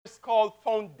called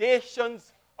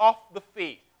Foundations of the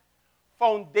Faith.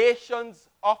 Foundations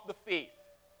of the Faith.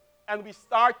 And we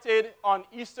started on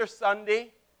Easter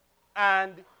Sunday,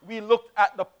 and we looked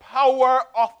at the power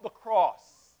of the cross.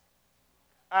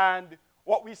 And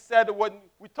what we said when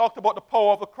we talked about the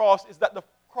power of the cross is that the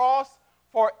cross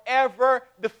forever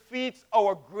defeats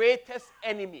our greatest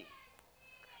enemy.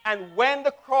 And when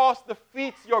the cross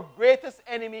defeats your greatest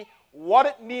enemy, what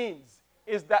it means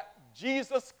is that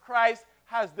Jesus Christ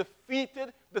has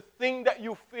defeated the thing that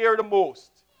you fear the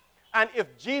most. And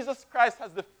if Jesus Christ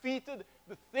has defeated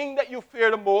the thing that you fear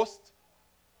the most,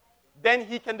 then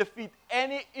he can defeat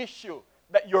any issue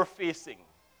that you're facing.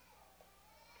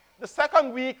 The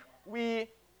second week, we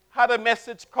had a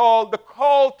message called The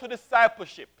Call to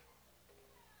Discipleship.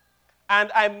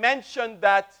 And I mentioned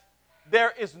that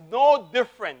there is no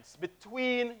difference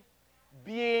between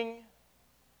being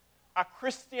a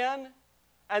Christian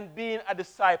and being a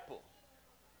disciple.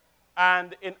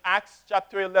 And in Acts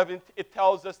chapter 11, it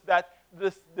tells us that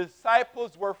the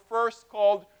disciples were first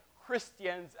called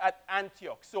Christians at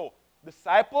Antioch. So,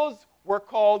 disciples were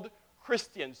called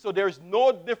Christians. So, there's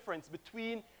no difference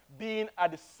between being a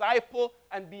disciple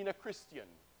and being a Christian.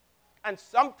 And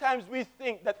sometimes we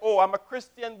think that, oh, I'm a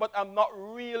Christian, but I'm not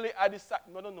really a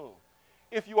disciple. No.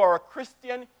 If you are a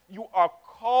Christian, you are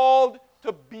called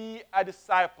to be a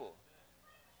disciple.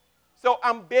 So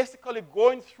I'm basically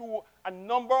going through a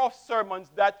number of sermons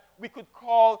that we could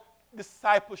call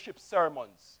discipleship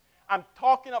sermons. I'm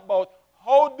talking about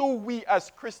how do we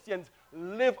as Christians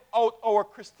live out our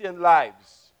Christian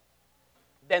lives.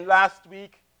 Then last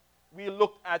week, we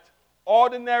looked at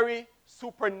ordinary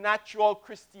supernatural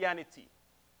Christianity.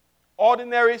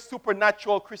 Ordinary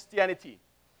supernatural Christianity.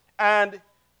 And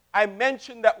I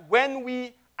mentioned that when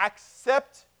we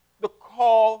accept the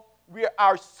call, we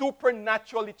are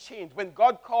supernaturally changed. When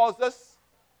God calls us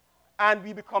and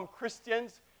we become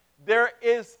Christians, there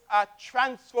is a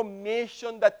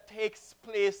transformation that takes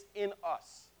place in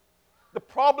us. The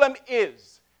problem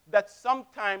is that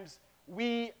sometimes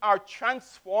we are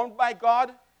transformed by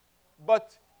God,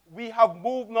 but we have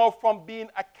moved now from being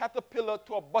a caterpillar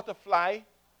to a butterfly,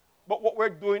 but what we're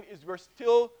doing is we're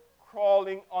still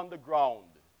crawling on the ground,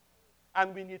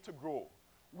 and we need to grow.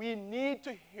 We need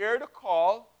to hear the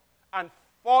call and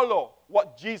follow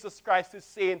what Jesus Christ is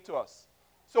saying to us.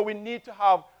 So we need to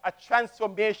have a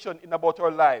transformation in about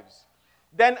our lives.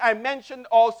 Then I mentioned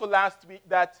also last week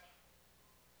that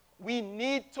we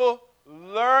need to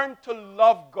learn to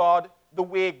love God the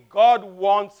way God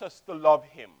wants us to love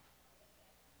him.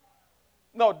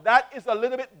 Now, that is a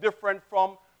little bit different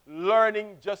from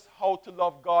learning just how to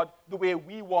love God the way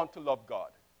we want to love God.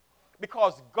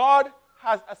 Because God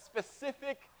has a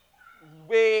specific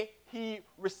way he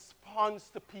responds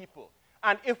to people.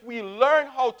 And if we learn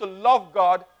how to love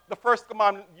God, the first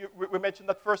commandment, we mentioned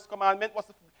that first commandment. What's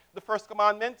the first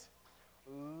commandment?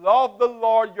 Love the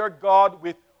Lord your God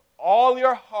with all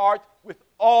your heart, with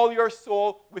all your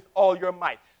soul, with all your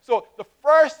might. So the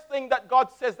first thing that God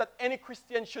says that any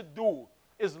Christian should do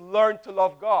is learn to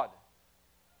love God.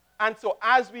 And so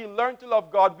as we learn to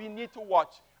love God, we need to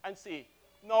watch and see,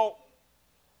 now,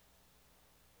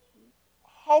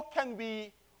 how can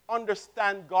we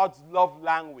understand God's love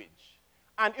language?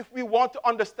 And if we want to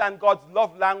understand God's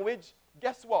love language,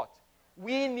 guess what?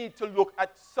 We need to look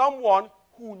at someone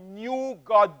who knew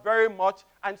God very much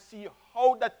and see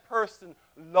how that person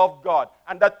loved God.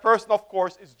 And that person, of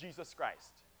course, is Jesus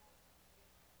Christ.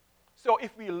 So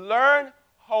if we learn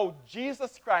how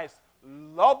Jesus Christ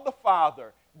loved the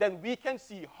Father, then we can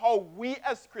see how we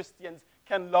as Christians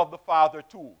can love the Father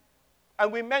too.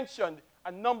 And we mentioned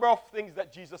a number of things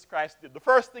that Jesus Christ did. The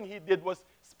first thing he did was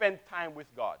spend time with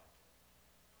God.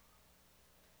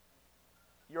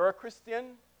 You're a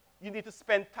Christian, you need to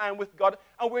spend time with God.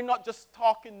 And we're not just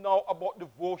talking now about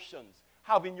devotions,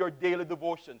 having your daily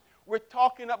devotion. We're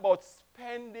talking about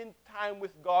spending time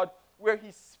with God where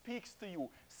he speaks to you.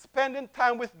 Spending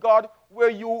time with God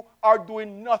where you are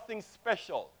doing nothing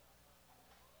special.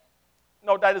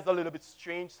 Now, that is a little bit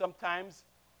strange sometimes,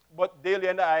 but Daly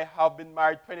and I have been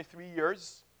married 23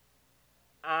 years.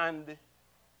 And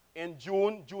in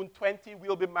June 20,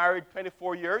 we'll be married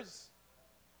 24 years.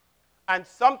 And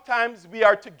sometimes we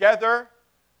are together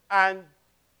and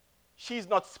she's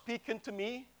not speaking to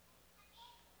me,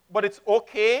 but it's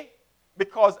okay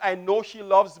because I know she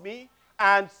loves me.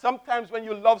 And sometimes when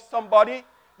you love somebody,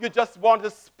 you just want to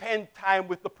spend time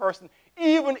with the person,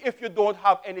 even if you don't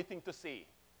have anything to say.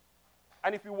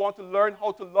 And if you want to learn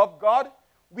how to love God,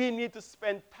 we need to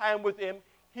spend time with him,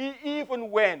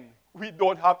 even when we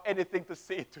don't have anything to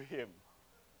say to him.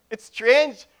 It's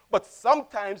strange, but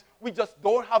sometimes we just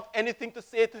don't have anything to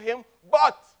say to him,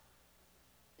 but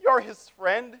are his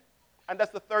friend, and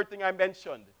that's the third thing I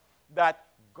mentioned, that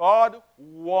God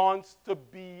wants to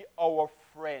be our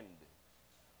friend.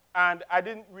 And I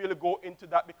didn't really go into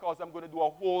that because I'm going to do a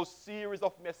whole series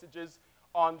of messages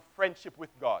on friendship with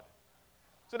God.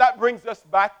 So that brings us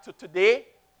back to today.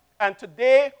 And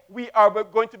today we are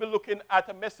going to be looking at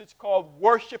a message called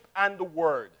Worship and the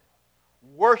Word.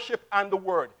 Worship and the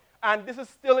Word. And this is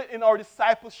still in our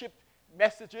discipleship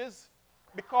messages,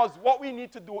 because what we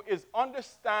need to do is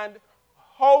understand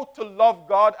how to love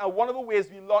God. And one of the ways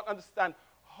we understand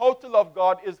how to love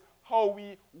God is how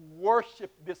we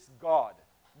worship this God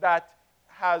that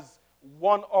has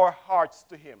won our hearts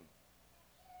to him.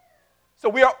 So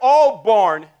we are all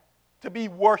born to be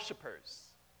worshipers.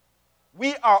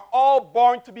 We are all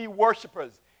born to be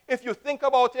worshipers. If you think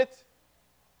about it,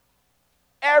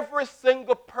 every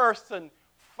single person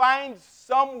finds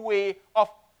some way of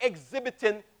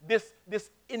exhibiting this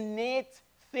innate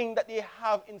thing that they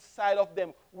have inside of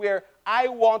them, where I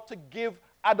want to give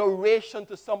adoration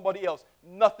to somebody else.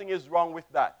 Nothing is wrong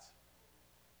with that.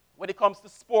 When it comes to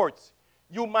sports,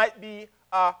 you might be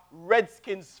a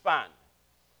Redskins fan.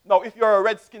 Now, if you're a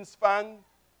Redskins fan,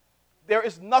 there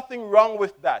is nothing wrong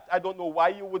with that. I don't know why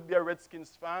you would be a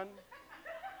Redskins fan.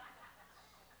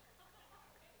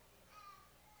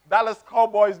 Dallas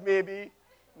Cowboys, maybe.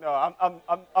 No,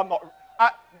 I'm not.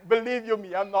 Believe you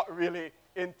me, I'm not really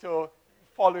into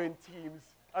following teams.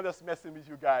 I'm just messing with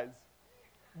you guys.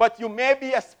 But you may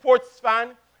be a sports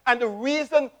fan, and the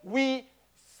reason we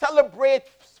celebrate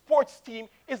sports team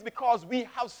is because we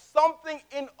have something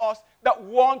in us that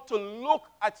want to look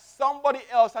at somebody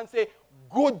else and say,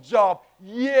 good job,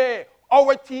 yeah,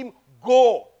 our team,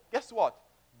 go. Guess what?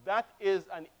 That is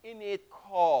an innate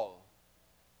call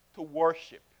to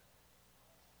worship.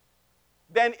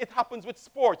 Then it happens with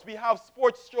sports. We have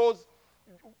sports shows,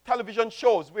 television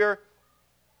shows, where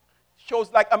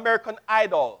shows like American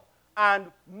Idol,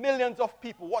 and millions of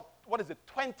people, what is it,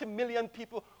 20 million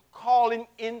people calling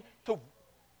in to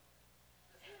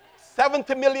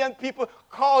 70 million people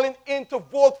calling in to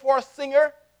vote for a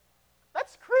singer.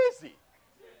 That's crazy.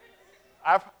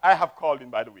 I have called in,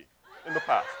 by the way, in the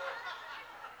past.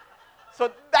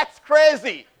 So that's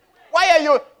crazy. Why are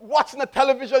you watching a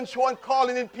television show and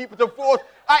calling in people to vote?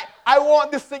 I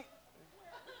want this thing.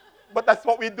 But that's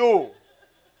what we do.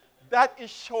 That is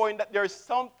showing that there is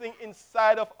something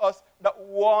inside of us that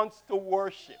wants to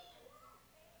worship.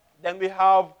 Then we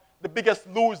have the Biggest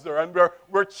Loser, and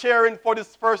we're cheering for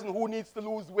this person who needs to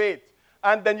lose weight.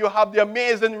 And then you have the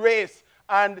Amazing Race,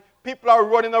 and people are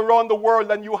running around the world,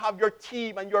 and you have your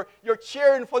team, and you're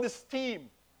cheering for this team.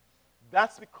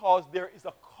 That's because there is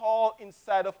a call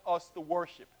inside of us to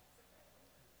worship.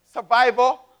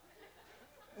 Survivor?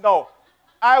 No.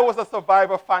 I was a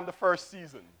Survivor fan the first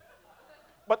season.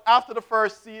 But after the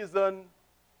first season,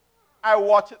 I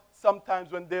watch it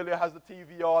sometimes when Delia has the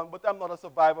TV on, but I'm not a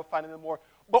Survivor fan anymore.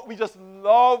 But we just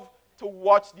love to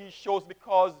watch these shows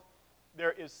because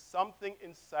there is something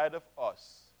inside of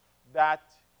us that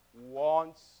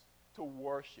wants to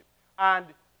worship. And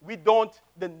we don't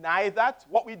deny that.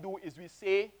 What we do is we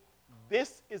say,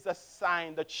 this is a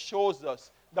sign that shows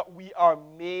us that we are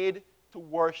made to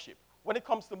worship. When it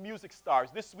comes to music stars,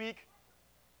 this week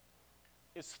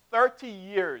is 30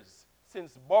 years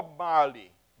since Bob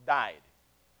Marley died.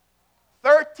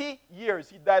 30 years.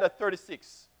 He died at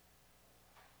 36.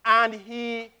 And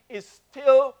he is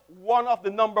still one of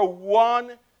the number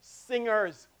one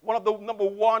singers, one of the number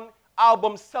one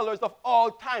album sellers of all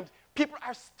times. People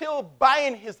are still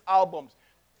buying his albums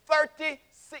 30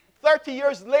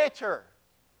 years later.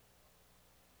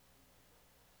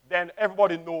 Then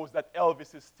everybody knows that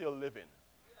Elvis is still living.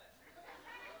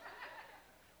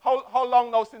 How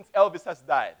long now since Elvis has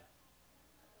died?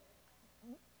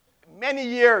 Many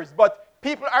years, but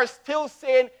people are still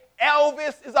saying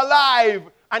Elvis is alive,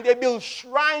 and they build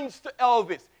shrines to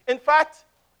Elvis. In fact,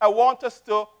 I want us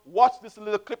to watch this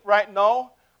little clip right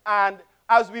now, and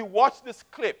as we watch this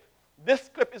clip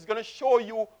is going to show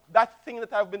you that thing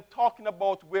that I've been talking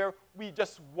about, where we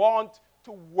just want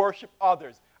to worship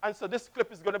others. And so this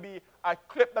clip is going to be a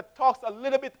clip that talks a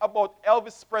little bit about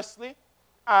Elvis Presley,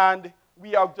 and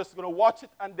we are just going to watch it,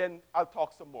 and then I'll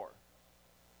talk some more.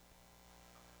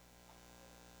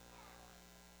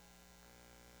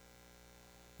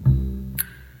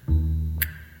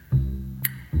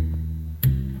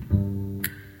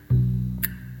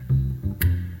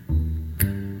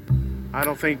 I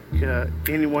don't think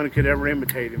anyone could ever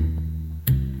imitate him.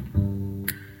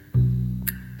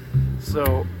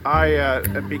 So I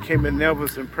became an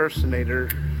Elvis impersonator.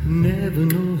 Never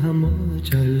know how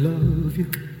much I love you.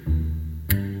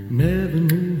 Never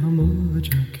know how much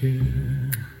I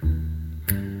care.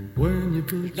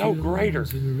 There's no greater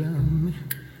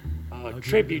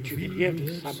tribute you can give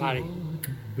to somebody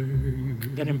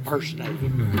than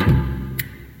impersonating.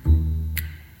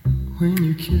 When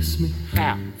you kiss me,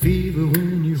 Now, fever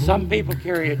when you some people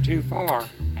carry it too far,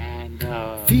 and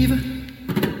fever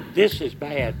this is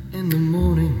bad. in the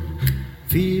morning,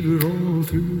 fever all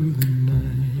through the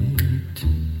night.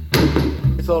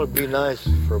 I thought it'd be nice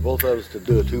for both of us to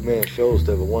do a two-man show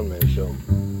instead of a one-man show.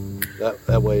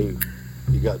 That way,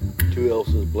 you got two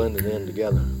Elvises blending in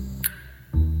together.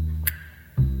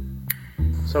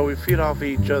 So we feed off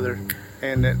each other,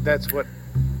 and that's what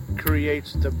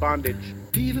creates the bondage.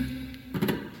 Fever.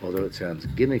 Although it sounds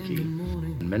gimmicky,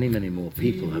 many, many more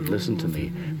people have listened to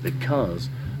me because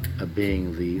of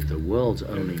being the world's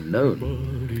only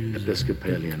known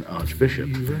Episcopalian archbishop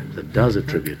that does a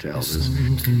tribute to Elvis.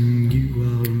 Something you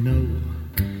all know.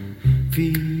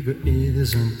 Fever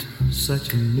isn't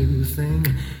such a new thing.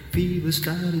 Fever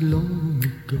started long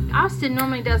ago. Austin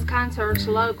normally does concerts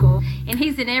local, and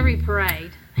he's in every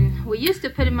parade. And we used to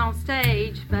put him on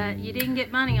stage, but you didn't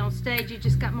get money on stage, you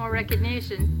just got more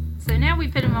recognition. So now we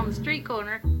put him on the street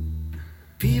corner.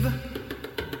 Fever,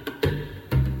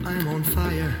 I'm on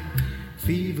fire.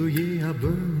 Fever, yeah, I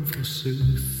burn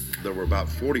forsooth. There were about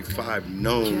 45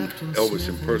 known Elvis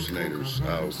impersonators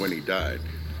when he died.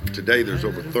 Today there's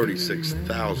over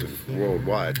 36,000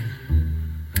 worldwide.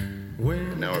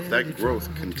 Now if that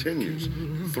growth continues,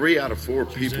 3 out of 4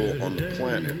 people on the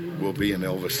planet will be an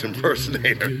Elvis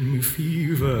impersonator. Give me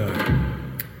fever.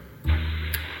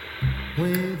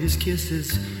 With his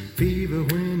kisses, fever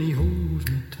when he holds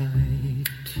me tight.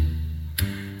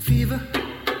 Fever,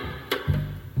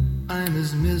 I'm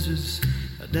his missus.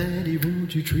 Daddy,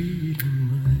 won't you treat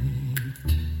him right?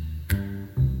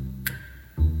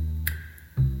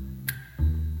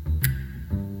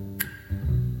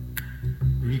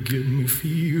 You give me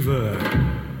fever.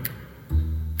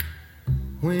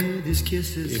 With his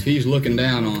kisses. If he's looking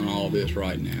down on all this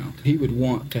right now, he would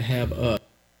want to have us.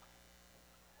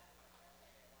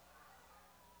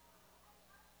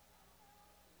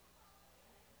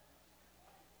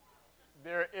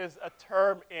 There is a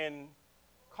term in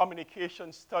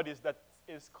communication studies that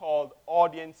is called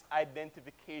audience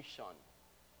identification.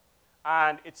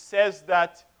 And it says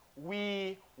that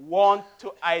we want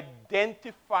to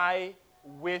identify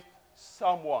with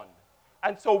someone.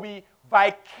 And so we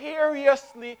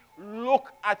vicariously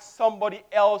look at somebody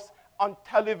else on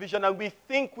television and we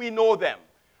think we know them.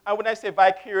 And when I say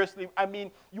vicariously, I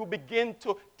mean you begin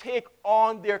to take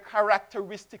on their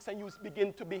characteristics and you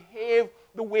begin to behave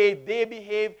the way they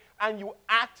behave and you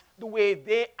act the way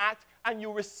they act and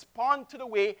you respond to the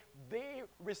way they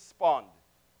respond.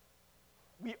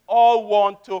 We all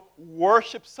want to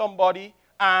worship somebody,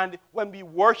 and when we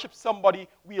worship somebody,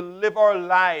 we live our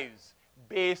lives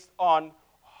based on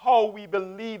how we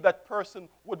believe that person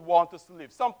would want us to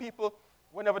live. Some people,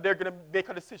 whenever they're going to make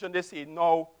a decision, they say,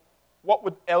 no, what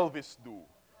would Elvis do?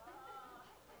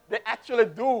 They actually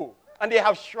do, and they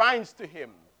have shrines to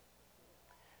him.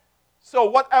 So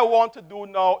what I want to do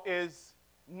now is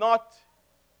not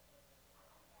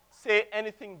say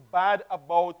anything bad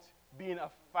about being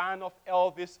a fan of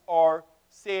Elvis or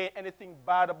say anything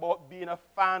bad about being a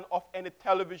fan of any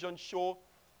television show.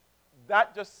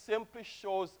 That just simply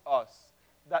shows us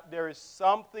that there is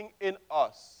something in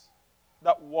us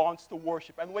that wants to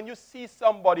worship. And when you see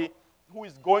somebody who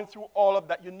is going through all of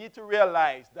that, you need to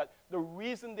realize that the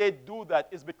reason they do that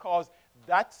is because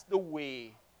that's the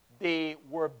way they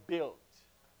were built.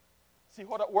 See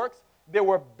how that works? They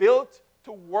were built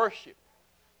to worship.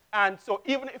 And so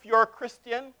even if you're a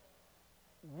Christian,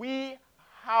 we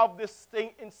have this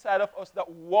thing inside of us that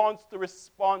wants to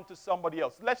respond to somebody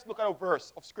else. Let's look at a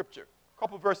verse of Scripture, a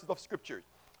couple verses of Scripture.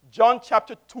 John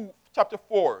chapter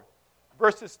 4,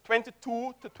 verses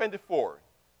 22 to 24.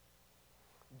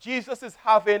 Jesus is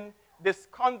having this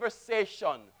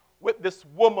conversation with this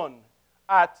woman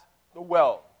at the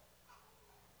well.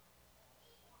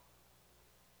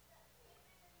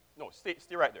 No, stay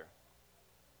right there.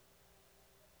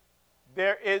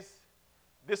 There is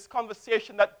this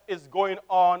conversation that is going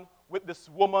on with this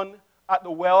woman at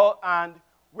the well, and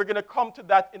we're going to come to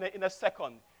that in a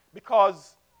second.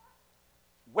 Because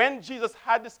when Jesus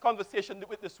had this conversation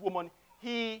with this woman,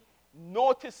 he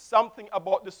noticed something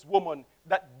about this woman,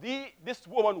 that this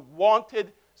woman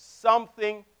wanted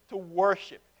something to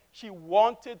worship. She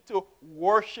wanted to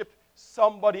worship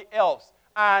somebody else.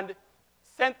 And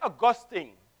St.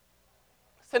 Augustine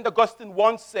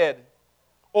once said,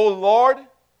 O Lord,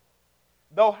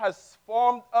 thou hast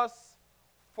formed us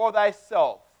for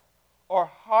thyself. Our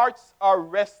hearts are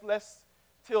restless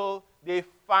till they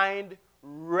find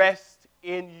rest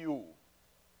in you.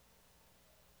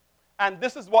 And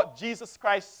this is what Jesus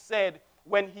Christ said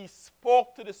when he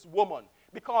spoke to this woman,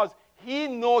 because he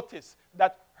noticed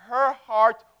that her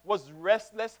heart was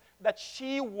restless, that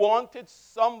she wanted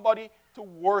somebody to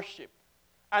worship.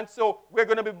 And so we're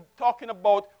going to be talking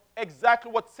about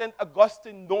exactly what St.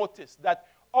 Augustine noticed, that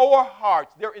our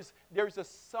hearts, there is a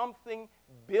something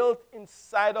built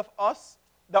inside of us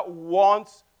that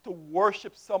wants to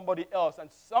worship somebody else. And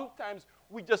sometimes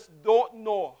we just don't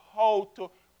know how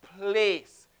to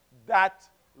place that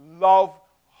love,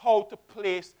 how to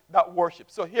place that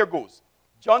worship. So here goes.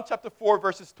 John chapter 4,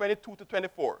 verses 22 to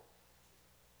 24.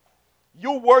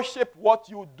 You worship what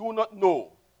you do not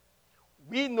know.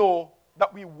 We know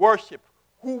that we worship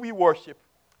who we worship,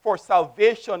 for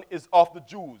salvation is of the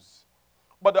Jews.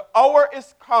 But the hour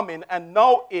is coming, and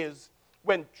now is,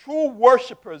 when true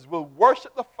worshipers will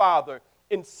worship the Father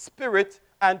in spirit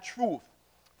and truth.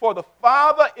 For the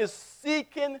Father is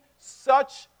seeking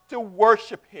such to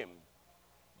worship him.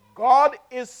 God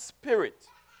is spirit,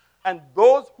 and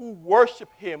those who worship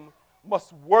him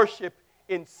must worship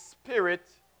in spirit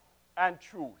and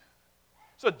truth.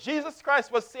 So Jesus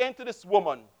Christ was saying to this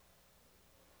woman,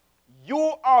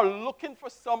 you are looking for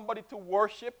somebody to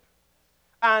worship,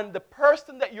 and the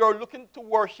person that you're looking to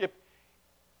worship,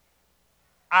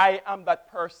 I am that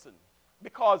person,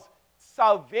 because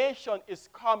salvation is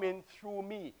coming through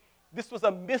me. This was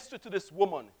a mystery to this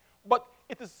woman. But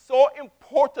it is so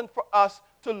important for us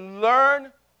to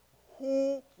learn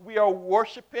who we are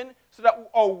worshiping so that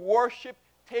our worship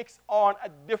takes on a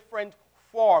different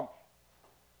form.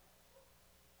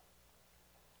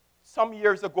 Some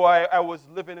years ago, I was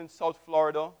living in South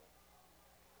Florida.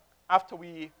 After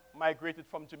we migrated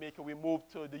from Jamaica, we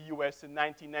moved to the U.S. in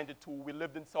 1992. We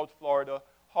lived in South Florida,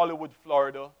 Hollywood,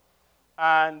 Florida.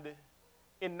 And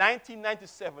in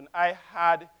 1997, I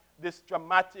had this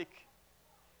dramatic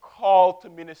call to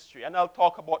ministry, and I'll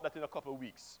talk about that in a couple of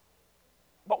weeks.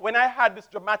 But when I had this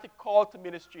dramatic call to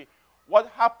ministry, what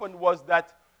happened was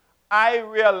that I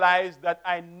realized that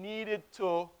I needed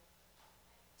to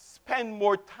spend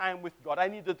more time with God. I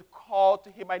needed to call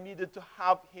to him. I needed to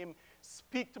have him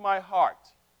speak to my heart.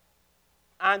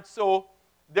 And so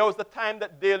there was the time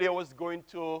that Delia was going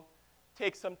to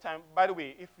take some time. By the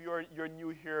way, if you're new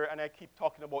here and I keep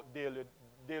talking about Delia,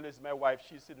 Delia is my wife.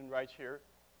 She's sitting right here.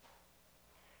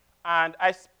 And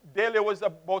Delia was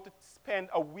about to spend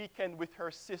a weekend with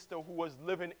her sister who was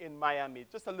living in Miami,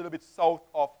 just a little bit south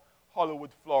of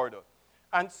Hollywood, Florida.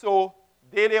 And so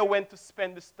Delia went to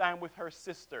spend this time with her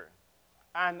sister.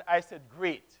 And I said,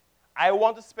 great. I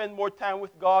want to spend more time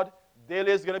with God.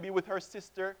 Delia is going to be with her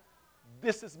sister.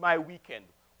 This is my weekend.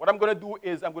 What I'm going to do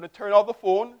is I'm going to turn off the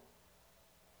phone.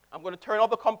 I'm going to turn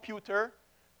off the computer.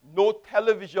 No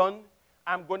television.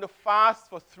 I'm going to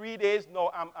fast for 3 days. No,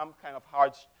 I'm kind of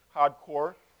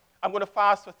hardcore. I'm going to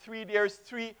fast for 3 days,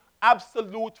 3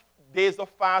 absolute days of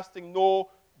fasting. No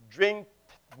drink,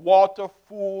 water,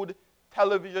 food,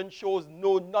 television shows,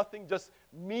 no nothing, just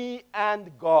me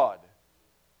and God.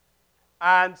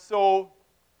 And so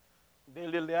they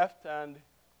left, and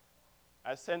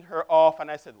I sent her off, and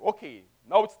I said, okay,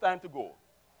 now it's time to go.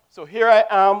 So here I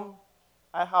am.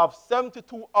 I have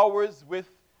 72 hours with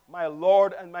my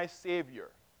Lord and my Savior.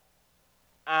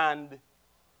 And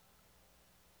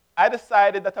I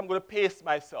decided that I'm going to pace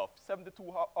myself. 72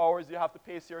 hours, you have to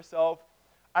pace yourself.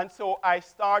 And so I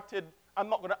started, I'm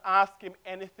not going to ask him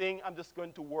anything. I'm just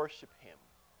going to worship him.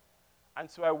 And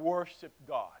so I worshiped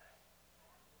God.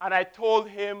 And I told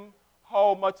him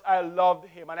how much I loved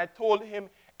him. And I told him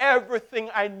everything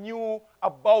I knew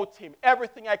about him,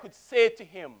 everything I could say to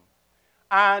him.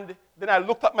 And then I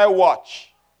looked at my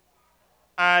watch,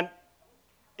 and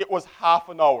it was half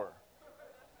an hour.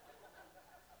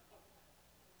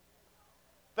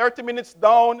 30 minutes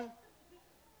down,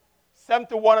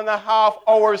 71 and a half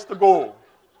hours to go.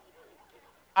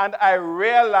 And I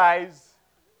realized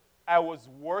I was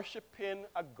worshiping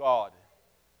a God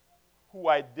who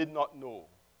I did not know.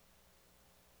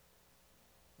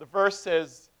 The verse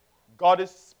says, God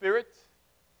is spirit,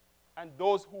 and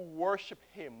those who worship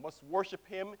him must worship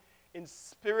him in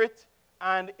spirit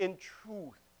and in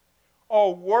truth. Our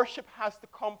worship has to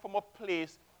come from a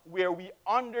place where we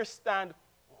understand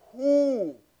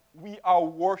who we are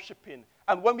worshiping.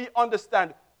 And when we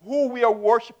understand who we are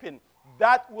worshiping,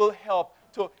 that will help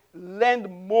to lend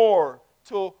more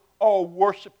to our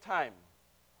worship time.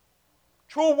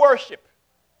 True worship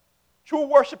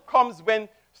comes when,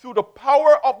 through the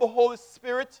power of the Holy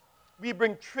Spirit, we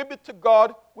bring tribute to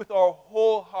God with our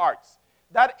whole hearts.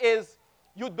 That is,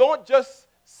 you don't just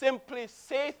simply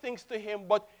say things to him,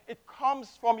 but it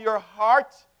comes from your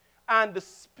heart, and the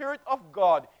Spirit of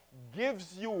God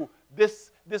gives you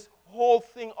this whole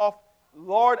thing of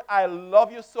Lord, I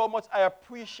love you so much. I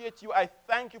appreciate you. I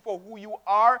thank you for who you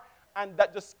are. And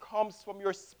that just comes from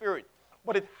your spirit.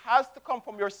 But it has to come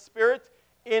from your spirit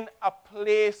in a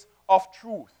place of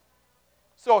truth.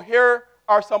 So here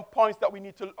are some points that we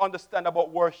need to understand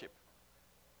about worship.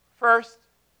 First,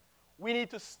 we need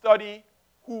to study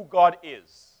who God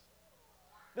is.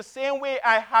 The same way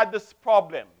I had this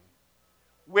problem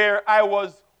where I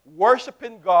was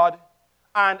worshiping God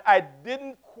and I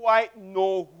didn't quite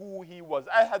know who he was.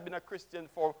 I had been a Christian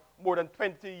for more than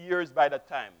 20 years by that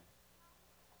time.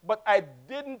 But I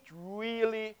didn't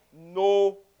really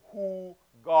know who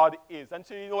God is. And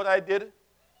so you know what I did?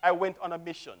 I went on a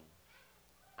mission.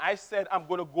 I said, I'm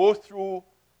going to go through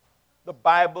the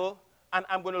Bible and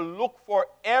I'm going to look for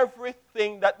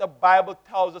everything that the Bible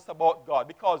tells us about God.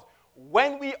 Because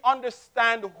when we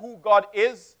understand who God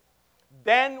is,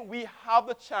 then we have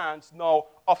the chance now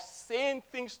of saying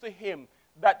things to him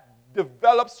that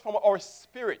develops from our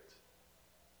spirit.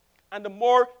 And the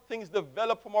more things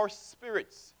develop from our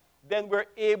spirits, then we're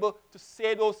able to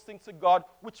say those things to God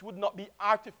which would not be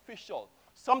artificial.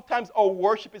 Sometimes our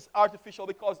worship is artificial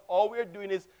because all we're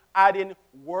doing is adding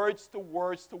words to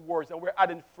words to words. And we're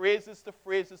adding phrases to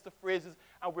phrases to phrases,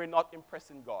 and we're not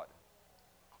impressing God.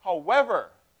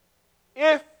 However,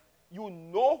 if you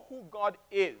know who God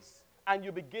is and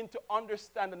you begin to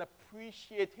understand and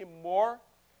appreciate him more,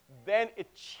 then it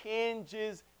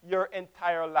changes your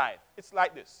entire life. It's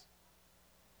like this.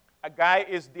 A guy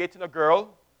is dating a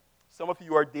girl. Some of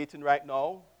you are dating right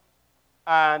now.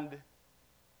 And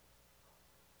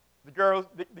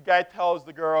the guy tells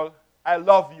the girl, I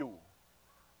love you.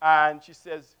 And she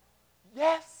says,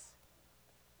 yes.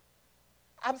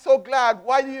 I'm so glad.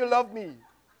 Why do you love me?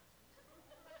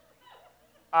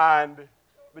 And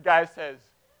the guy says,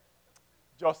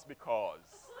 just because.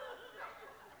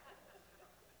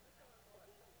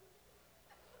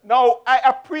 Now, I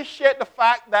appreciate the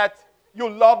fact that you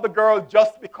love the girl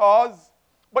just because,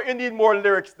 but you need more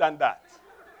lyrics than that.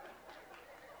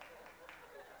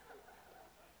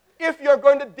 If you're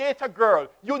going to date a girl,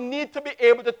 you need to be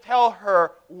able to tell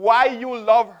her why you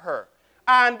love her.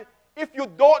 And if you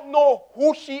don't know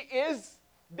who she is,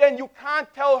 then you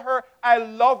can't tell her, I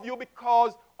love you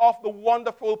because of the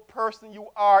wonderful person you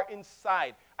are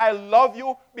inside. I love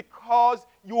you because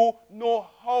you know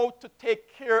how to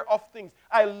take care of things.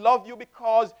 I love you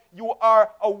because you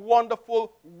are a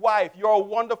wonderful wife. You're a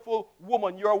wonderful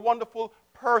woman. You're a wonderful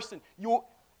person. You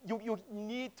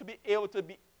need to be able to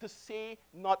say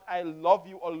not I love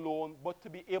you alone, but to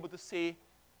be able to say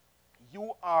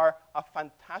you are a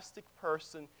fantastic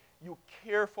person. You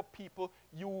care for people.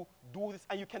 You do this,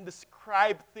 and you can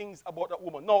describe things about that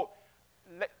woman. Now,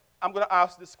 I'm going to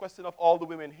ask this question of all the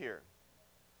women here.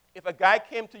 If a guy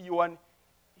came to you and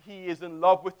he is in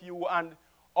love with you and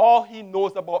all he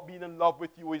knows about being in love with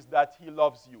you is that he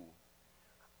loves you,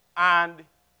 and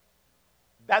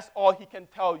that's all he can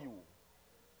tell you.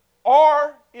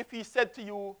 Or if he said to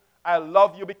you, I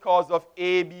love you because of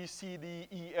A, B, C, D,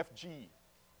 E, F, G,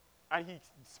 and he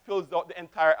spills out the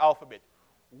entire alphabet,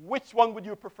 which one would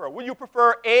you prefer? Would you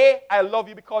prefer A, I love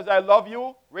you because I love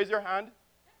you? Raise your hand.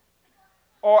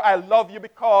 Or I love you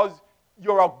because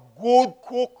you're a good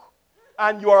cook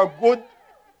and you're a good...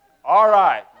 All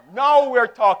right, now we're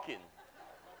talking.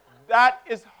 That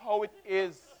is how it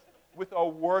is with our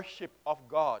worship of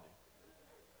God.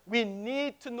 We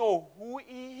need to know who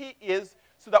he is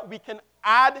so that we can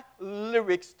add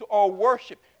lyrics to our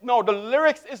worship. No, the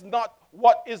lyrics is not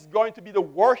what is going to be the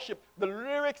worship. The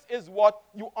lyrics is what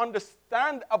you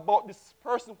understand about this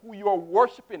person who you are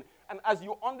worshiping. And as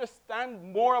you understand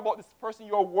more about this person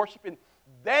you are worshiping,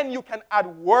 then you can add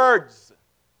words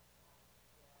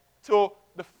to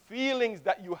the feelings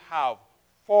that you have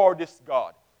for this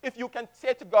God. If you can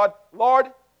say to God,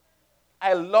 Lord,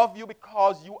 I love you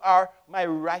because you are my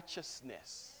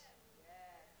righteousness.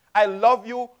 I love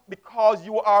you because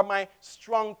you are my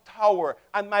strong tower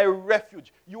and my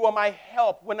refuge. You are my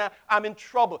help when I'm in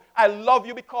trouble. I love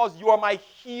you because you are my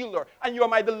healer and you are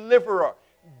my deliverer.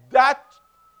 That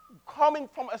coming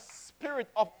from a spirit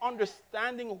of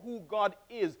understanding who God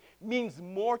is means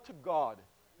more to God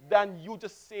than you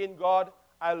just saying, God,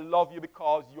 I love you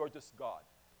because you're just God.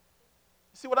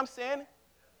 See what I'm saying?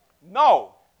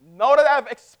 Now that I've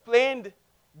explained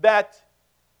that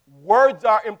words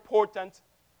are important,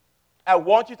 I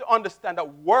want you to understand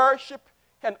that worship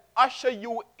can usher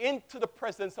you into the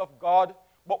presence of God,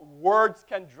 but words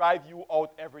can drive you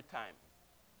out every time.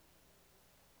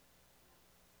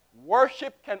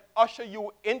 Worship can usher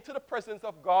you into the presence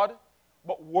of God,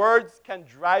 but words can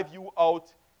drive you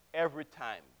out every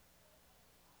time.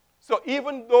 So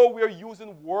even though we're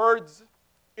using words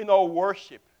in our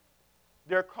worship,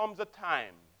 there comes a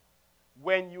time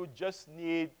when you just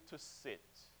need to sit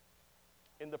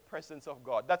in the presence of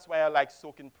God. That's why I like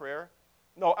soaking prayer.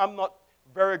 No, I'm not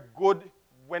very good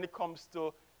when it comes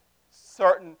to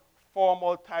certain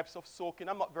formal types of soaking.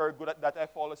 I'm not very good at that. I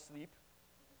fall asleep.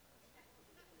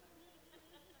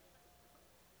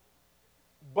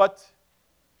 But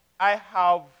I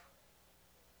have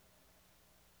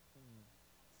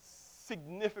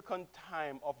significant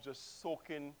time of just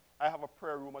soaking. I have a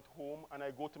prayer room at home, and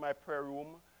I go to my prayer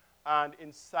room, and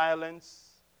in silence,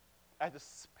 I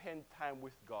just spend time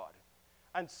with God.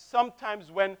 And sometimes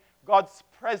when God's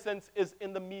presence is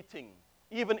in the meeting,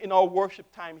 even in our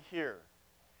worship time here,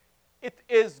 it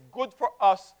is good for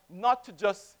us not to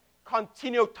just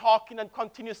continue talking and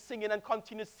continue singing and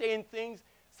continue saying things.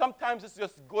 Sometimes it's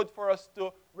just good for us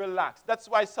to relax. That's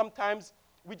why sometimes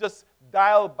we just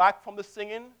dial back from the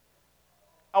singing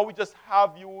and we just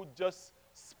have you just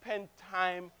spend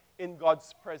time in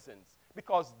God's presence,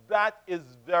 because that is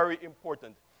very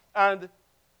important. And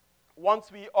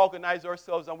once we organize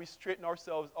ourselves and we straighten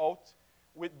ourselves out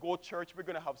with Go Church, we're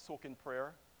going to have soaking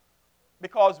prayer,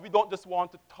 because we don't just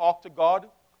want to talk to God.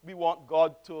 We want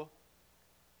God to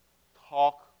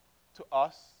talk to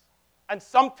us. And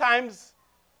sometimes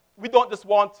we don't just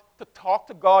want to talk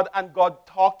to God and God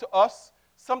talk to us.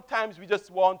 Sometimes we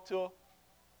just want to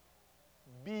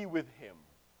be with Him.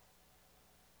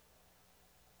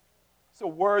 So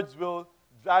words will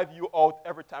drive you out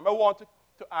every time. I want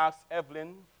to ask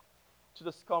Evelyn to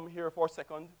just come here for a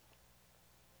second.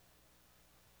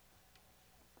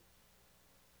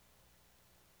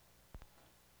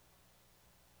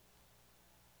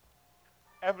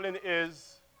 Evelyn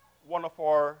is one of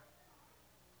our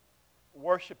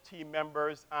worship team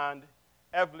members, and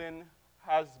Evelyn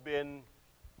has been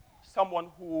someone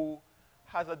who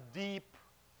has a deep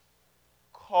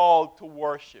call to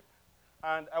worship.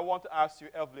 And I want to ask you,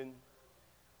 Evelyn,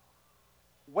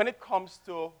 when it comes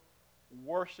to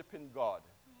worshiping God,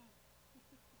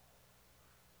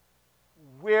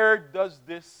 where does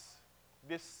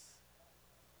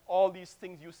all these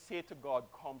things you say to God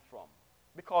come from?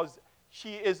 Because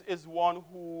she is one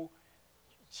who,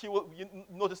 you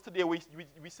notice today we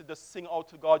said just sing out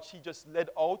to God. She just led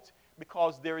out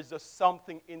because there is just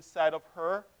something inside of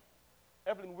her.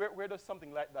 Evelyn, where does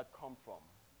something like that come from?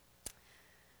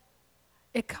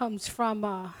 It comes from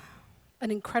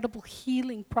an incredible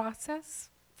healing process,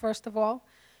 first of all,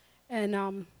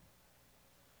 and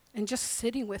just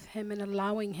sitting with Him and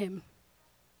allowing Him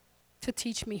to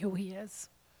teach me who He is.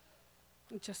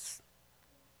 And just.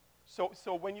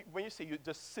 So when you say you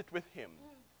just sit with Him,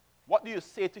 what do you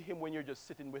say to Him when you're just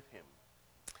sitting with Him?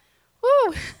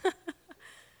 Woo!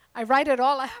 I write it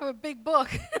all. I have a big book.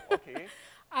 Okay.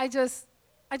 I just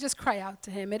cry out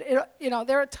to Him.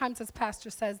 There are times, as Pastor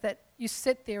says, that you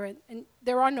sit there and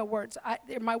there are no words.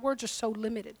 My words are so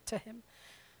limited to Him.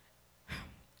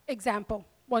 Example,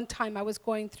 one time I was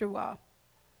going through a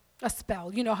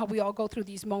spell. You know how we all go through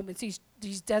these moments,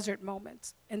 these desert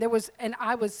moments.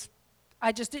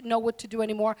 I just didn't know what to do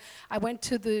anymore. I went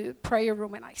to the prayer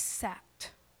room and I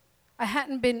sat.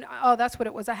 That's what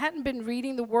it was. I hadn't been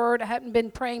reading the Word. I hadn't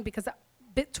been praying because I'm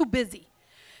a bit too busy.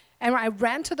 And I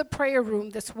ran to the prayer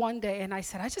room this one day and I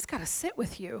said, I just got to sit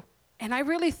with you. And I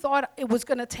really thought it was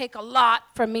going to take a lot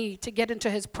for me to get into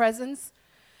His presence.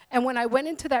 And when I went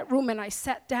into that room and I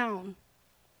sat down,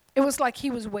 it was like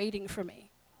He was waiting for me.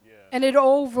 And it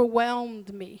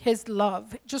overwhelmed me. His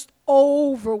love just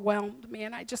overwhelmed me.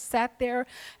 And I just sat there,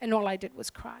 and all I did was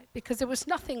cry. Because there was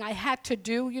nothing I had to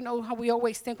do. You know how we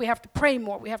always think we have to pray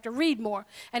more, we have to read more.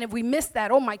 And if we miss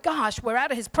that, oh my gosh, we're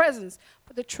out of His presence.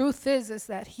 But the truth is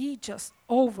that He just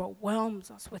overwhelms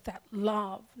us with that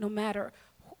love, no matter.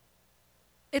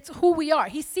 It's who we are.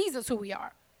 He sees us who we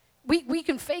are. We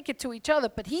can fake it to each other,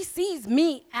 but He sees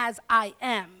me as I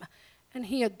am. And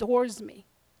He adores me.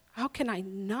 How can I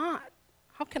not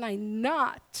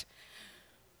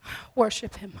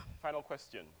worship Him? Final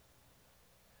question.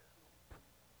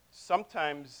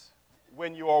 Sometimes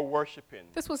when you are worshiping.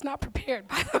 This was not prepared,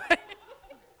 by the way.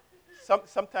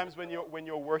 Sometimes when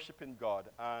you're worshiping God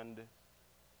and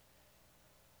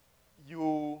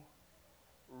you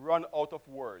run out of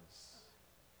words,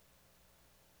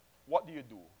 what do you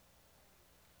do?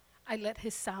 I let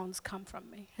His sounds come from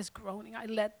me, His groaning. I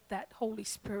let that Holy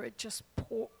Spirit just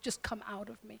come out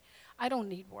of me. I don't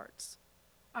need words.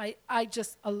 I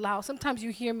just allow. Sometimes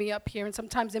you hear me up here, and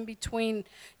sometimes in between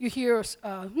you hear,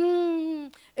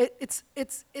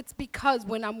 it's because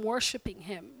when I'm worshiping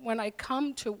Him, when I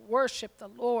come to worship the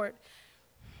Lord,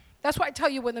 that's why I tell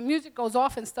you when the music goes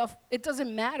off and stuff, it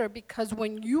doesn't matter, because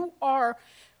when you are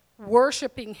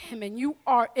worshiping him and you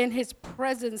are in his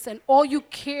presence and all you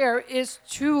care is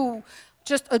to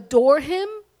just adore him,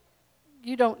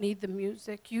 you don't need the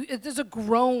music. There's a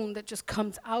groan that just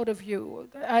comes out of you.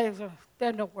 There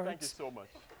are no words. Thank you so much.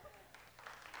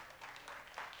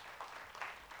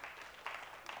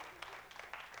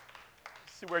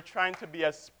 See, we're trying to be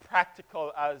as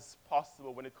practical as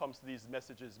possible when it comes to these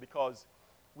messages because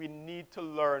we need to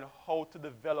learn how to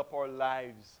develop our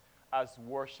lives as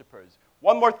worshipers.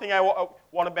 One more thing I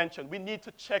want to mention. We need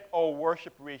to check our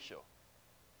worship ratio.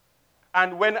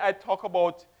 And when I talk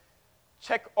about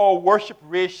check our worship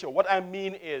ratio, what I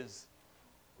mean is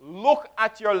look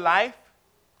at your life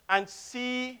and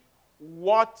see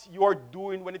what you're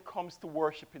doing when it comes to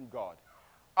worshiping God.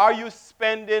 Are you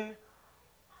spending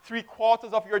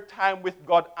 3/4 of your time with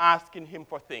God asking him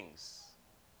for things?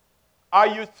 Are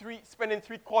you spending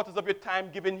 3/4 of your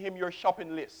time giving him your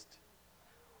shopping list?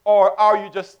 Or are you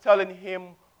just telling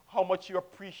him how much you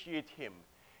appreciate him?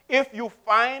 If you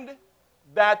find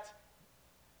that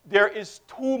there is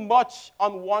too much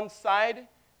on one side,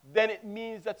 then it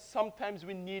means that sometimes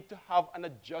we need to have an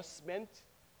adjustment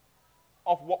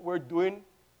of what we're doing.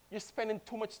 You're spending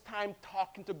too much time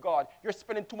talking to God. You're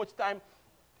spending too much time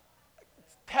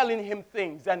telling him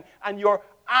things and you're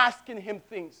asking him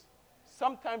things.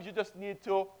 Sometimes you just need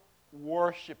to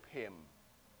worship him.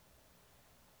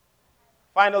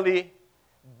 Finally,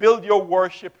 build your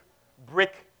worship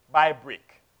brick by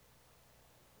brick.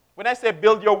 When I say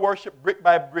build your worship brick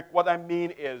by brick, what I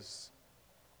mean is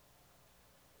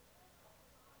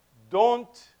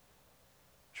don't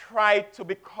try to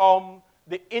become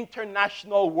the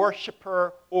international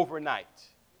worshiper overnight.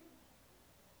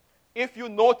 If you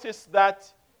notice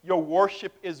that your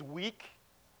worship is weak,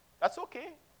 that's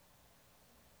okay.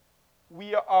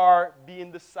 We are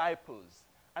being disciples.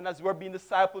 And as we're being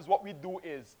disciples, what we do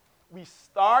is we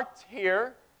start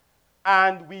here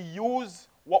and we use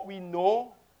what we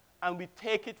know and we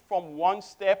take it from one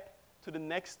step to the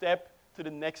next step to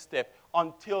the next step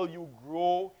until you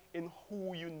grow in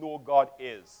who you know God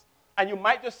is. And you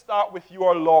might just start with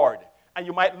your Lord. And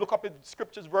you might look up at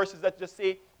scriptures verses that just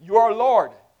say, your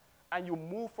Lord. And you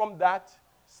move from that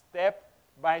step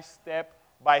by step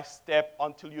by step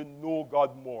until you know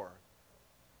God more.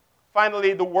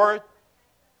 Finally, the word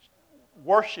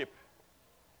worship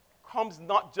comes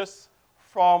not just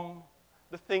from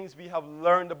the things we have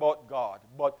learned about God,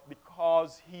 but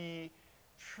because he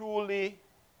truly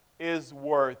is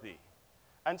worthy.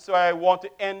 And so I want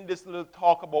to end this little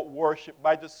talk about worship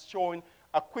by just showing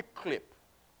a quick clip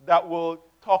that will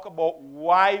talk about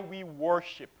why we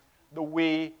worship the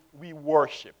way we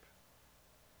worship.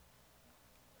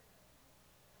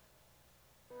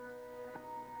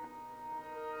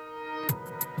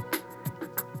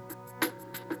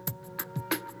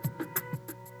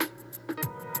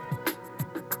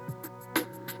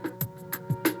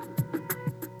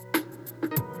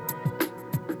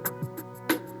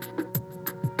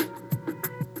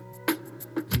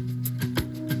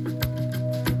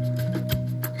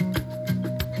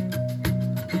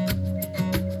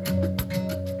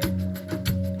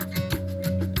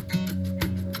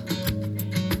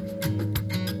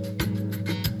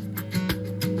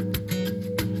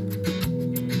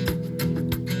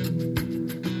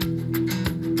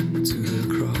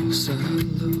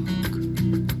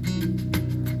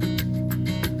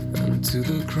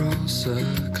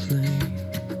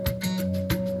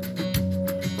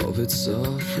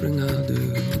 Suffering I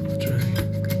do drink,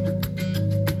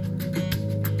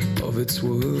 of its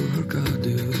work I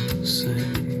do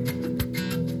sing.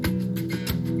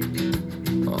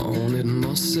 On it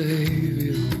my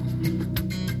Savior,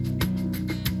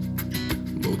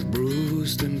 both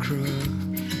bruised and crushed,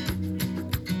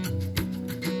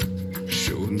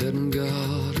 showing that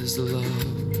God is love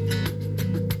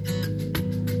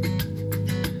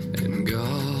and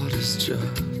God is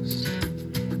just.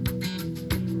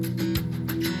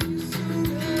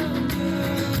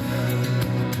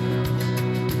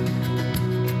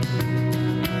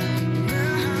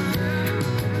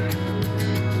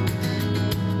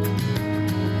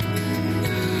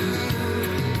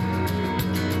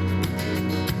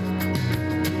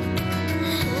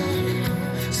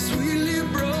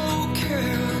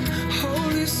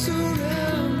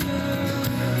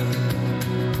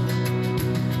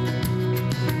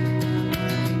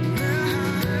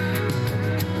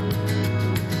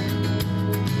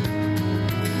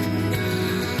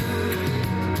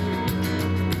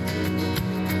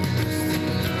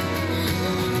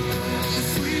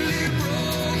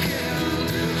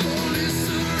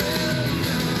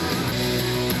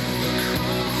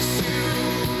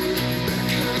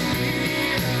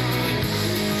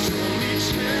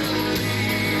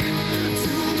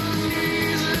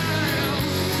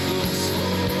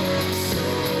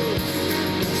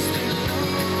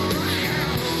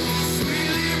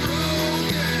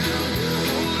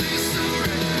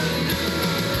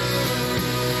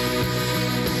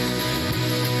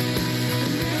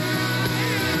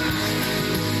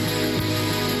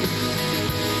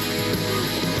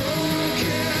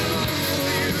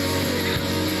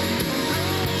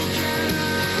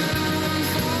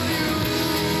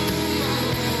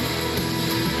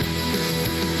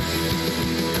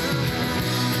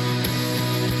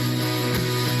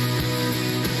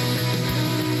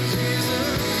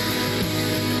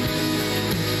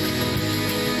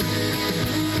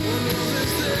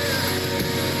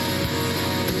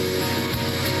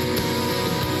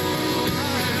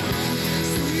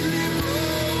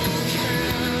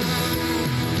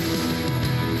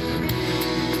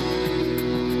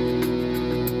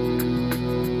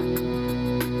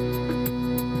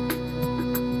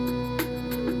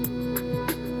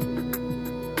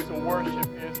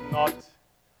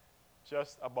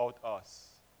 just about us.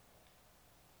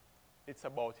 It's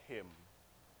about Him.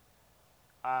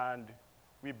 And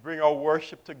we bring our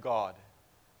worship to God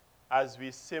as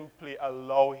we simply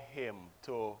allow Him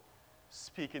to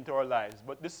speak into our lives.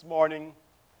 But this morning,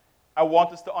 I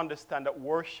want us to understand that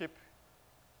worship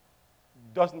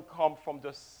doesn't come from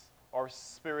just our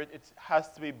spirit. It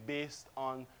has to be based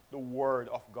on the Word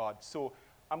of God. So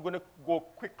I'm going to go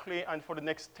quickly, and for the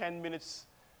next 10 minutes,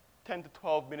 10 to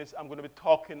 12 minutes, I'm going to be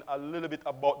talking a little bit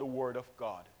about the Word of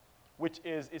God, which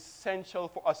is essential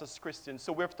for us as Christians.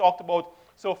 So we've talked about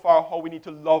so far how we need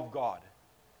to love God,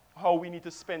 how we need to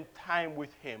spend time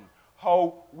with Him,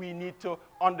 how we need to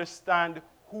understand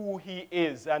who He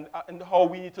is, and how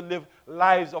we need to live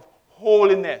lives of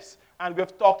holiness. And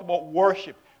we've talked about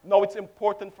worship. Now it's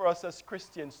important for us as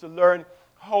Christians to learn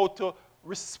how to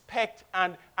respect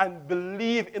and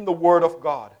believe in the Word of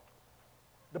God.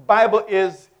 The Bible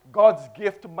is God's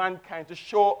gift to mankind to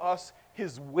show us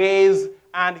His ways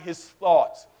and His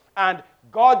thoughts. And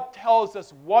God tells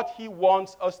us what He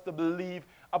wants us to believe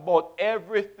about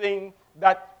everything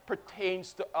that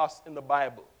pertains to us in the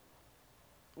Bible.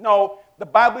 Now, the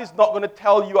Bible is not going to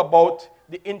tell you about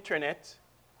the internet,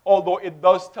 although it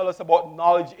does tell us about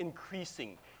knowledge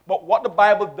increasing. But what the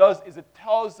Bible does is it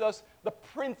tells us the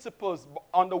principles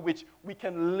under which we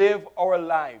can live our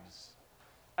lives.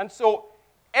 And so,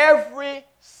 every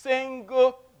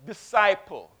single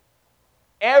disciple,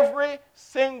 every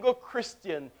single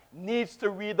Christian needs to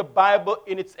read the Bible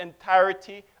in its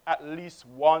entirety at least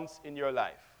once in your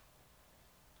life.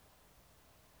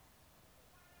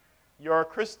 You're a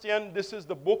Christian, this is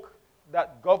the book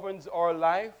that governs our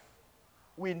life.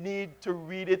 We need to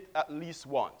read it at least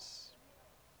once.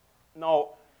 Now,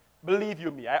 believe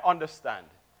you me, I understand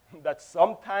that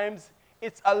sometimes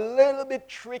it's a little bit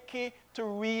tricky to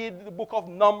read the book of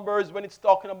Numbers when it's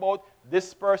talking about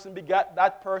this person begat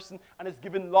that person and it's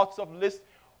giving lots of lists.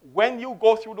 When you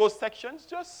go through those sections,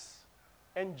 just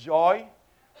enjoy.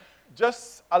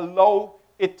 Just allow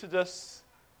it to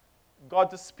God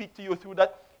to speak to you through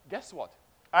that. Guess what?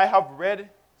 I have read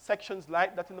sections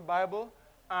like that in the Bible,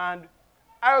 and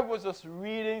I was just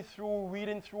reading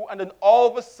through, and then all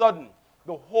of a sudden,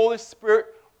 the Holy Spirit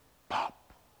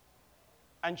popped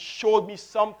and showed me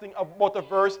something about a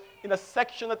verse in a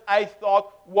section that I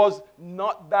thought was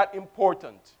not that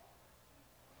important.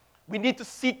 We need to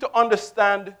seek to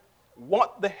understand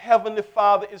what the Heavenly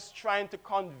Father is trying to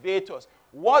convey to us.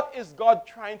 What is God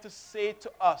trying to say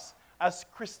to us as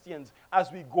Christians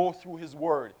as we go through His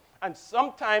Word? And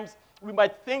sometimes we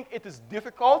might think it is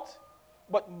difficult,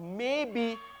 but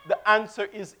maybe the answer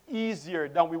is easier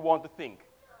than we want to think.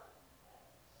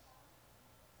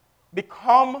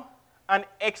 Become an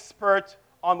expert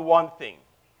on one thing.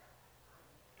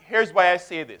 Here's why I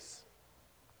say this.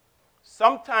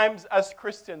 Sometimes as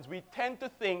Christians, we tend to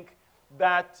think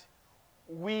that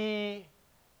we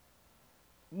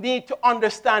need to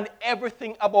understand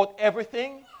everything about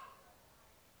everything.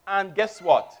 And guess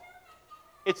what?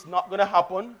 It's not going to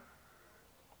happen.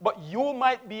 But you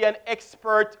might be an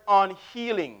expert on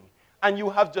healing, and you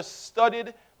have just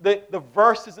studied the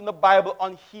verses in the Bible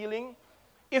on healing.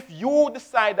 If you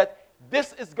decide that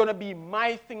this is going to be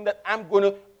my thing that I'm going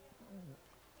to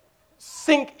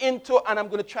sink into and I'm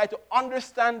going to try to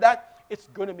understand that, it's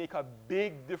going to make a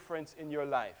big difference in your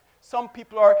life. Some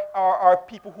people are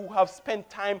people who have spent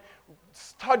time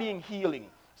studying healing.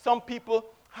 Some people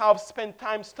have spent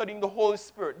time studying the Holy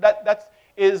Spirit. That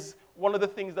is one of the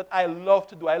things that I love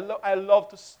to do. I love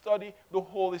to study the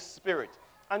Holy Spirit.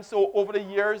 And so over the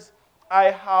years, I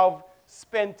have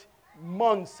spent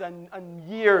months and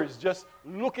years just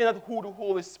looking at who the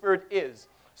Holy Spirit is.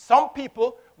 Some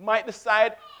people might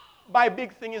decide my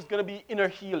big thing is going to be inner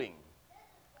healing.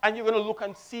 And you're going to look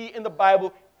and see in the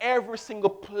Bible every single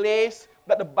place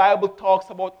that the Bible talks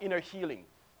about inner healing.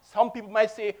 Some people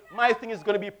might say, my thing is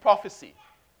going to be prophecy.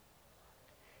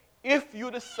 If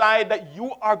you decide that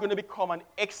you are going to become an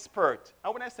expert,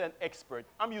 and when I say an expert,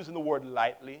 I'm using the word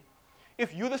lightly.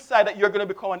 If you decide that you're going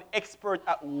to become an expert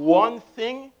at one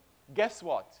thing, guess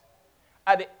what?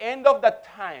 At the end of that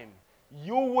time,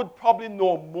 you would probably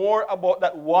know more about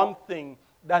that one thing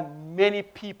than many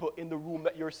people in the room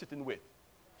that you're sitting with.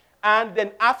 And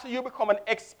then after you become an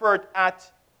expert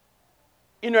at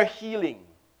inner healing,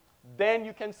 then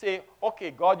you can say, okay,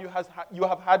 God, you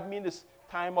have had me in this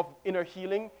time of inner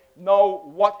healing. Now,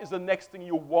 what is the next thing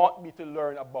you want me to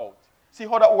learn about? See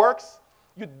how that works?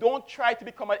 You don't try to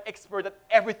become an expert at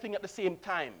everything at the same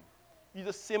time. You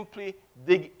just simply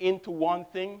dig into one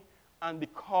thing and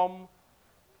become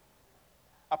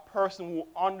a person who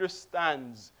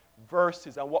understands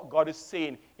verses and what God is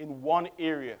saying in one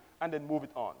area, and then move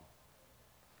it on.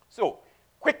 So,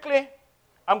 quickly,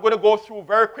 I'm going to go through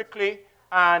very quickly,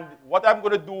 and what I'm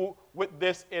going to do with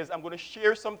this is I'm going to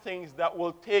share some things that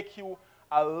will take you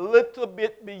a little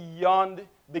bit beyond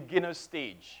beginner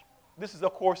stage. This is a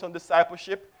course on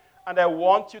discipleship, and I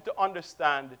want you to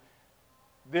understand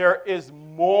there is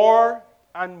more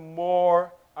and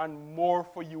more and more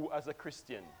for you as a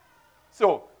Christian.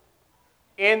 So,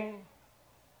 in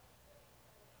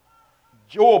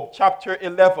Job chapter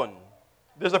 11,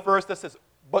 there's a verse that says,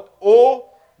 "But oh,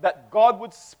 that God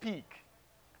would speak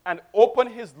and open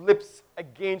his lips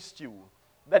against you,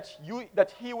 that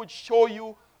he would show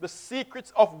you the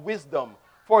secrets of wisdom,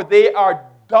 for they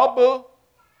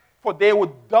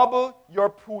would double your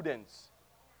prudence."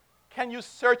 Can you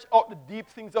search out the deep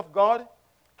things of God?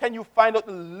 Can you find out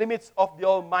the limits of the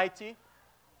Almighty?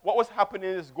 What was happening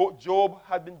is Job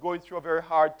had been going through a very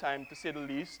hard time, to say the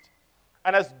least.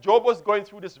 And as Job was going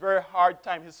through this very hard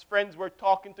time, his friends were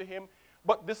talking to him,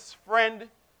 but this friend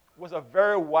was a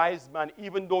very wise man,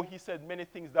 even though he said many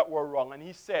things that were wrong. And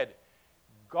he said,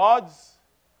 God's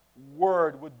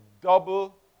word would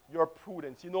double your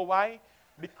prudence. You know why?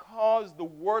 Because the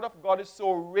word of God is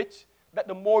so rich that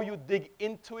the more you dig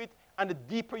into it and the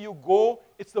deeper you go,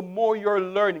 it's the more you're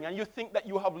learning. And you think that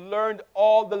you have learned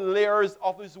all the layers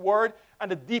of his word,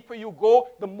 and the deeper you go,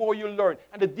 the more you learn.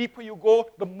 And the deeper you go,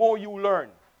 the more you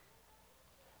learn.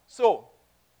 So,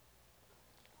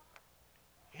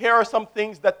 here are some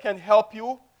things that can help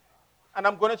you, and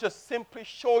I'm going to just simply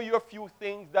show you a few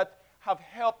things that have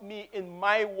helped me in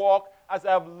my walk as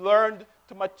I've learned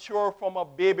to mature from a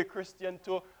baby Christian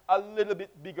to a little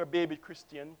bit bigger baby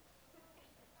Christian.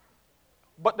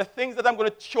 But the things that I'm going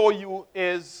to show you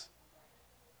is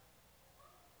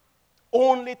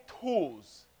only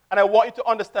tools. And I want you to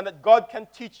understand that God can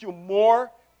teach you more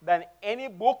than any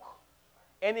book,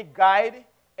 any guide,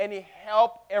 any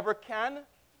help ever can.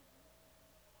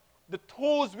 The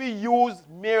tools we use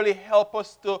merely help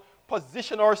us to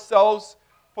position ourselves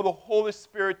for the Holy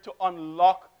Spirit to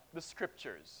unlock the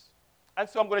Scriptures. And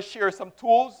so I'm going to share some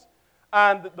tools.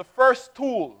 And the first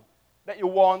tool that you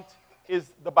want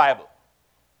is the Bible.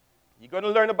 You're going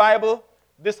to learn the Bible.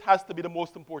 This has to be the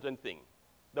most important thing.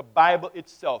 The Bible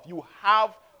itself. You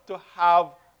have to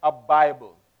have a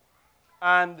Bible.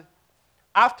 And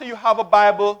after you have a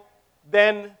Bible,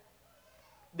 then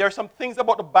there are some things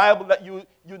about the Bible that you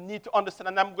need to understand.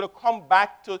 And I'm going to come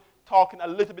back to talking a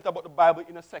little bit about the Bible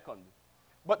in a second.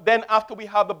 But then after we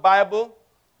have the Bible,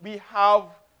 we have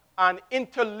an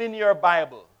interlinear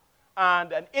Bible.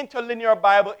 And an interlinear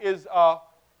Bible is a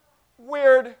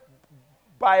weird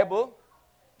Bible.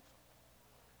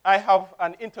 I have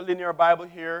an interlinear Bible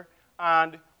here,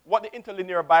 and what the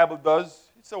interlinear Bible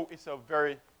does, it's a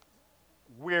very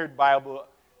weird Bible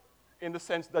in the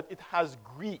sense that it has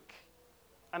Greek.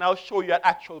 And I'll show you an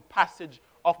actual passage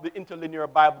of the interlinear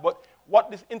Bible. But what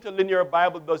this interlinear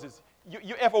Bible does is,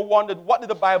 you ever wondered, what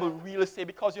did the Bible really say?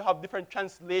 Because you have different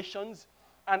translations,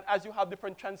 and as you have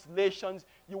different translations,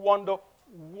 you wonder,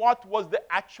 what was the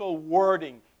actual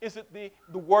wording? Is it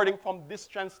the wording from this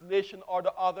translation or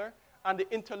the other? And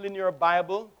the interlinear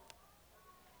Bible,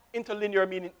 interlinear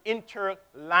meaning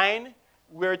interline,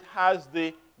 where it has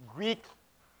the Greek,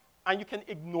 and you can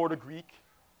ignore the Greek.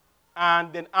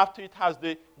 And then after it has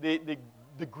the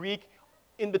Greek,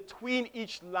 in between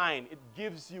each line, it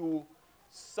gives you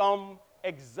some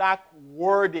exact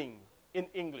wording in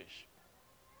English.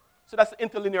 So that's the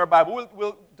interlinear Bible.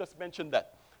 We'll just mention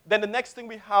that. Then the next thing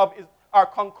we have is our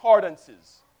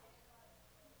concordances.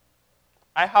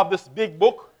 I have this big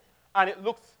book, and it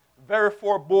looks very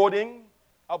foreboding.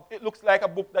 It looks like a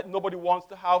book that nobody wants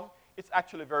to have. It's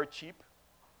actually very cheap.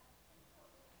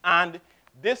 And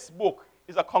this book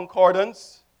is a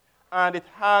concordance, and it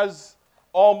has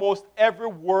almost every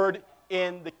word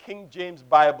in the King James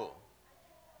Bible.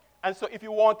 And so if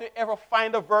you want to ever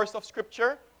find a verse of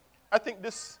Scripture, I think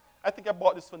I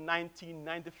bought this for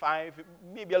 $19.95,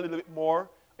 maybe a little bit more.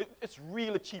 It's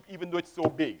really cheap, even though it's so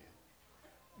big.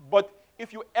 But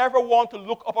if you ever want to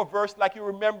look up a verse like you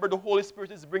remember the Holy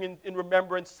Spirit is bringing in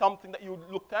remembrance something that you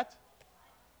looked at,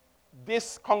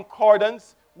 this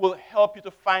concordance will help you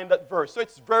to find that verse. So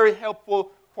it's very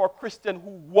helpful for a Christian who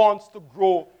wants to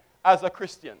grow as a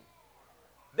Christian.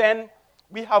 Then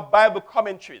we have Bible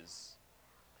commentaries.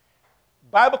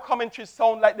 Bible commentaries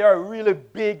sound like they are really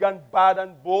big and bad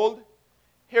and bold.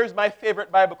 Here's my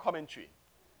favorite Bible commentary.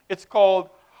 It's called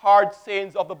Hard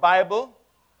Sayings of the Bible.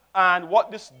 And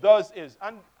what this does is,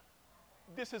 and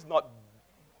this is not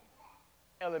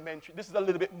elementary, this is a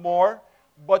little bit more,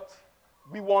 but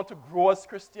we want to grow as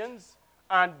Christians,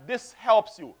 and this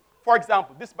helps you. For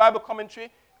example, this Bible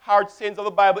commentary, Hard Sayings of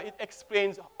the Bible, it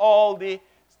explains all the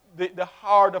the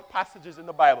harder passages in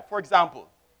the Bible. For example,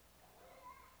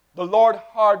 the Lord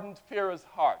hardened Pharaoh's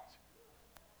heart.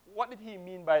 What did he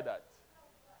mean by that?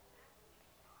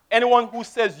 Anyone who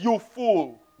says, you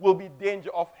fool, will be in danger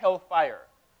of hellfire.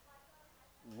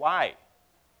 Why?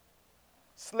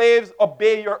 Slaves,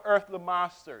 obey your earthly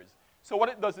masters. So what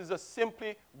it does is it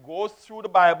simply goes through the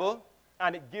Bible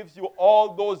and it gives you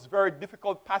all those very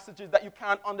difficult passages that you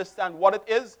can't understand what it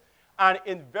is. And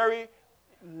in very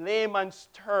layman's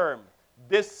term,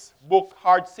 this book,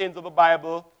 Hard Sayings of the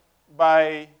Bible,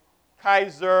 by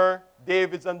Kaiser,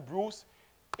 Davids, and Bruce,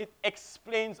 it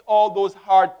explains all those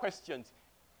hard questions.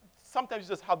 Sometimes you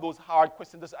just have those hard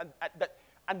questions that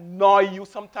annoy you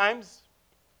sometimes.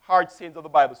 Hard sayings of the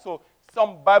Bible. So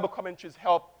some Bible commentaries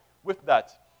help with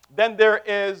that. Then there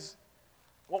is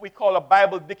what we call a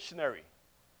Bible dictionary.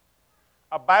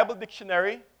 A Bible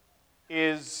dictionary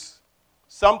is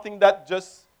something that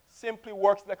just simply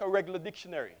works like a regular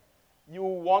dictionary. You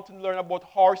want to learn about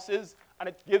horses, and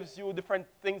it gives you different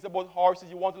things about horses.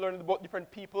 You want to learn about different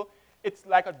people. It's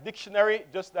like a dictionary,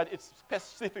 just that it's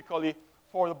specifically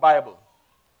for the Bible.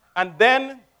 And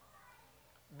then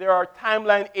there are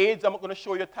timeline aids. I'm not going to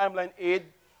show you a timeline aid.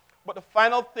 But the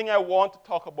final thing I want to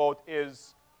talk about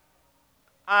is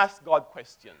ask God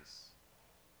questions.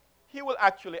 He will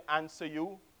actually answer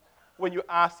you when you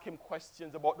ask him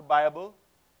questions about the Bible.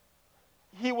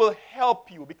 He will help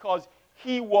you because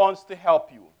he wants to help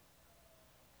you.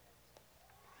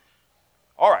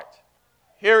 All right.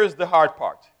 Here is the hard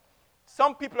part.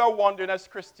 Some people are wondering as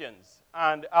Christians,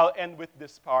 and I'll end with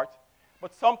this part,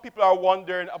 but some people are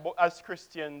wondering about, as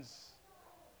Christians,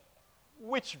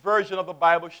 which version of the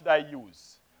Bible should I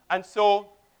use? And so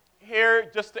here,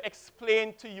 just to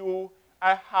explain to you,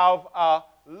 I have a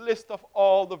list of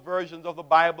all the versions of the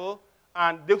Bible,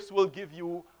 and this will give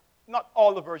you, not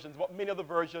all the versions, but many of the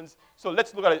versions. So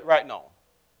let's look at it right now.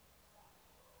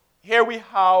 Here we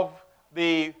have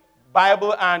the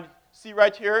Bible, and see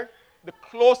right here, the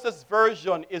closest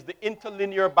version is the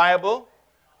Interlinear Bible.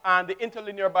 And the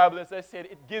Interlinear Bible, as I said,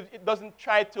 it doesn't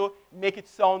try to make it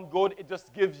sound good. It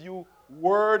just gives you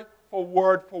word for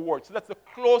word for word. So that's the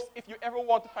close, if you ever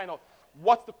want to find out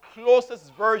what's the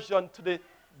closest version to the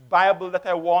Bible that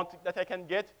I can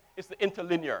get, it's the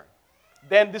Interlinear.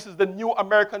 Then this is the New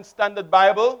American Standard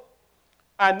Bible.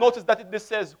 And notice that this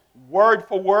says word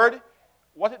for word.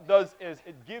 What it does is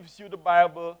it gives you the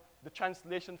Bible, the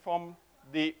translation from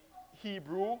the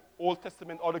Hebrew, Old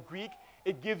Testament, or the Greek.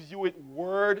 It gives you it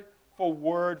word for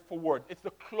word for word. It's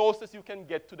the closest you can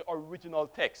get to the original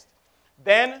text.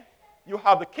 Then you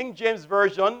have the King James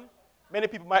Version. Many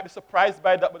people might be surprised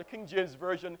by that, but the King James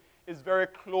Version is very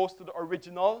close to the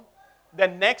original.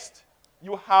 Then next,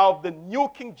 you have the New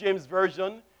King James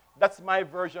Version. That's my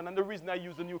version. And the reason I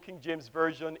use the New King James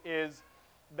Version is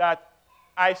that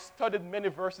I studied many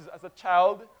verses as a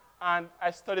child, and I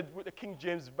studied with the King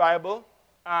James Bible.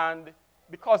 And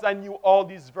because I knew all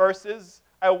these verses,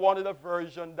 I wanted a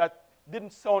version that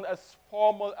didn't sound as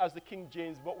formal as the King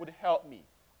James, but would help me.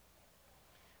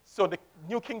 So the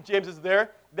New King James is there.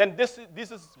 Then this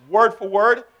is word for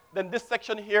word. Then this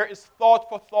section here is thought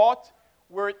for thought,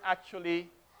 where it actually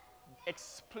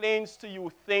explains to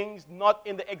you things not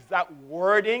in the exact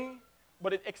wording,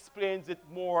 but it explains it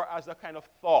more as a kind of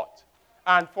thought.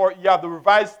 And you have the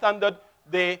Revised Standard,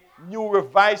 the New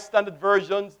Revised Standard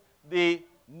versions, the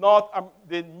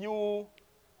New,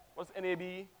 what's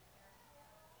NAB?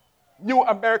 New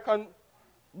American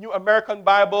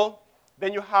Bible.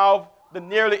 Then you have the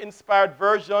Nearly Inspired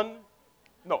Version.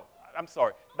 No, I'm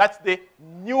sorry. That's the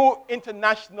New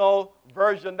International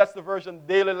Version. That's the version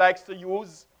Daly likes to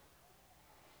use.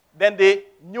 Then the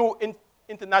New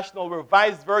International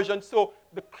Revised Version. So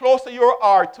the closer you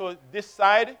are to this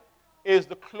side is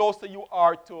the closer you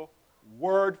are to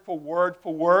word for word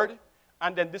for word.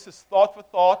 And then this is thought for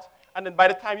thought. And then by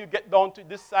the time you get down to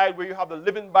this side where you have the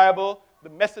Living Bible, the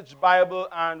Message Bible,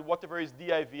 and whatever is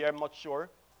DIV, I'm not sure,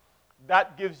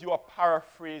 that gives you a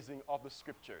paraphrasing of the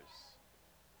scriptures.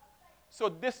 So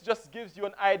this just gives you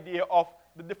an idea of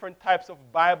the different types of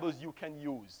Bibles you can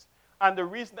use. And the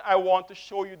reason I want to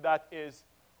show you that is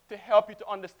to help you to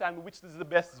understand which is the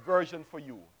best version for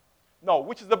you. Now,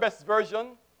 which is the best version?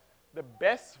 The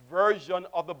best version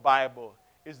of the Bible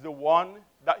is the one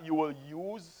that you will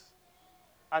use,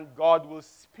 and God will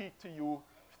speak to you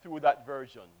through that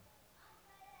version.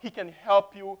 He can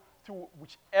help you through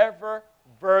whichever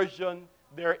version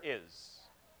there is.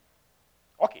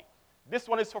 Okay, this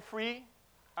one is for free,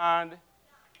 and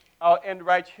I'll end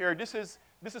right here. This is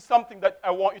something that I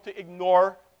want you to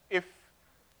ignore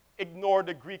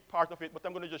the Greek part of it, but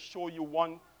I'm going to just show you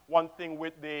one thing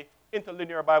with the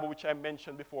Interlinear Bible, which I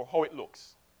mentioned before, how it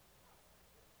looks.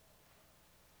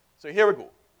 So here we go.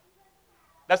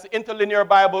 That's the interlinear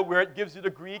Bible where it gives you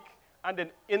the Greek, and then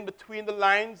in between the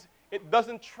lines, it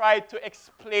doesn't try to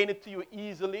explain it to you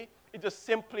easily. It just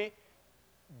simply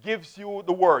gives you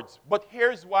the words. But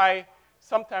here's why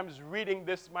sometimes reading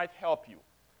this might help you.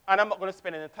 And I'm not going to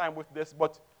spend any time with this,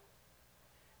 but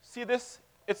see this?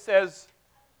 It says,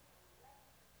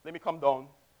 let me come down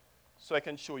so I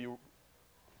can show you.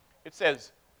 It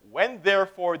says, when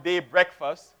therefore they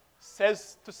breakfast,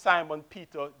 says to Simon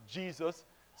Peter, Jesus,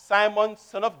 Simon,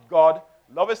 son of God,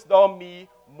 lovest thou me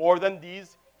more than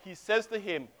these? He says to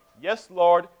him, Yes,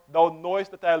 Lord, thou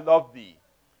knowest that I love thee.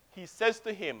 He says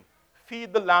to him,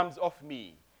 Feed the lambs of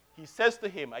me. He says to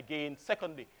him again,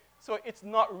 secondly. So it's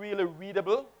not really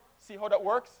readable. See how that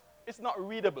works? It's not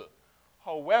readable.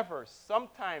 However,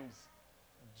 sometimes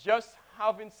just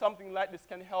having something like this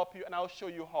can help you, and I'll show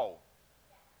you how.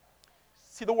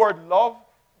 See the word love?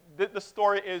 The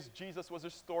story is Jesus was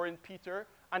restoring Peter,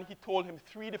 and he told him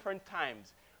 3 different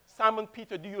times, Simon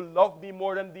Peter, do you love me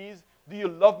more than these? Do you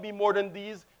love me more than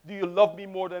these? Do you love me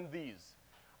more than these?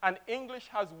 And English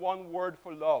has one word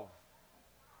for love.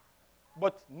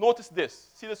 But notice this.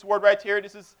 See this word right here?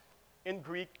 This is in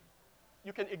Greek.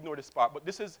 You can ignore this part, but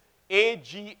this is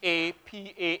A-G-A-P-A-S.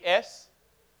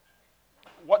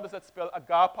 What does that spell?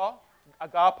 Agapa?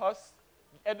 Agapas?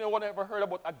 Anyone ever heard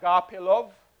about agape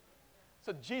love?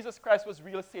 So Jesus Christ was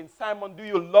really saying, Simon, do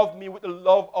you love me with the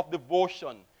love of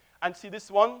devotion? And see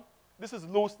this one? This is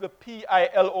loose, the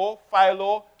P-I-L-O,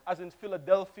 Philo, as in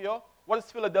Philadelphia. What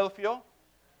is Philadelphia?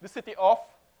 The city of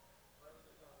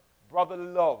brotherly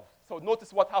love. So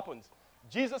notice what happens.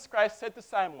 Jesus Christ said to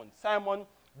Simon, Simon,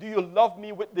 do you love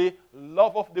me with the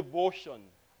love of devotion?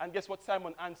 And guess what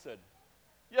Simon answered?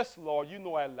 Yes, Lord, you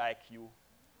know I like you.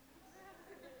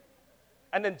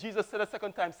 And then Jesus said a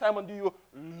second time, Simon, do you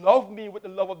love me with the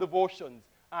love of devotions?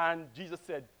 And Jesus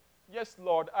said, yes,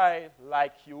 Lord, I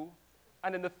like you.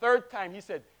 And then the third time he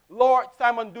said, Lord,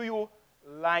 Simon, do you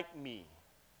like me?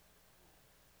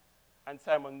 And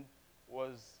Simon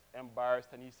was embarrassed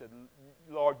and he said,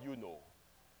 Lord, you know.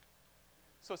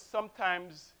 So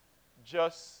sometimes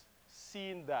just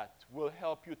seeing that will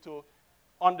help you to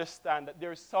understand that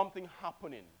there is something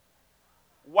happening.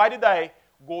 Why did I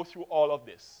go through all of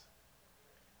this?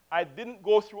 I didn't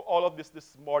go through all of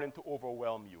this morning to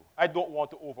overwhelm you. I don't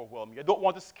want to overwhelm you. I don't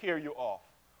want to scare you off.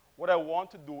 What I want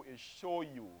to do is show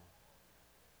you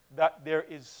that there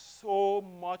is so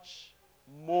much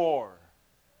more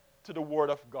to the Word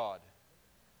of God.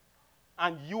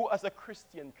 And you as a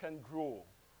Christian can grow.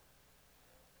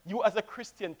 You as a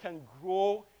Christian can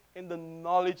grow in the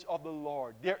knowledge of the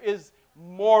Lord. There is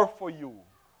more for you.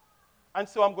 And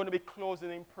so I'm going to be closing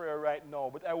in prayer right now,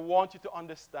 but I want you to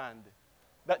understand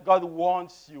that God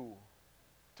wants you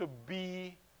to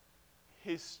be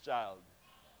His child.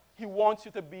 He wants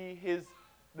you to be His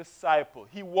disciple.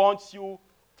 He wants you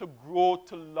to grow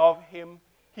to love Him.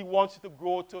 He wants you to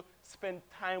grow to spend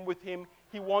time with Him.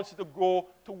 He wants you to grow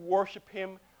to worship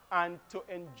Him and to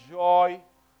enjoy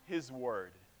His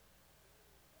Word.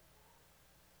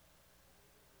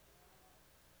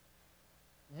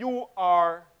 You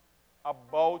are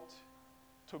about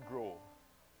to grow.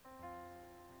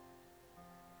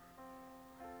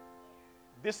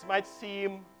 This might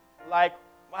seem like,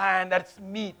 man, that's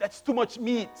meat. That's too much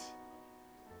meat.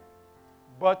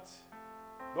 But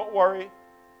don't worry.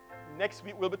 Next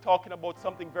week we'll be talking about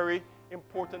something very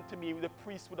important to me, the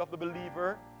priesthood of the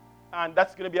believer. And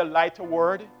that's going to be a lighter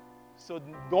word. So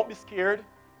don't be scared.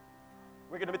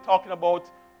 We're going to be talking about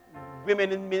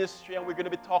women in ministry, and we're going to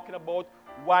be talking about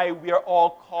why we are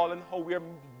all called and how we are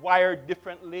wired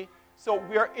differently. So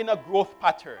we are in a growth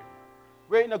pattern.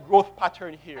 We're in a growth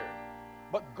pattern here.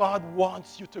 But God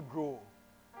wants you to grow.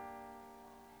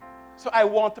 So I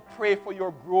want to pray for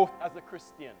your growth as a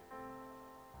Christian.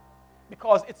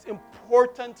 Because it's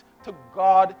important to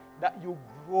God that you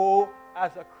grow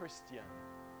as a Christian.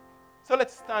 So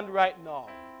let's stand right now.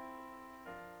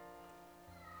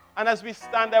 And as we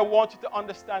stand, I want you to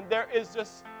understand there is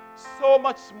just so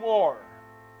much more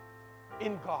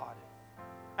in God.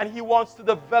 And He wants to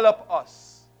develop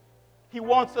us. He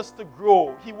wants us to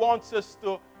grow. He wants us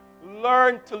to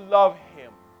learn to love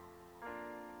Him.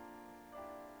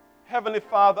 Heavenly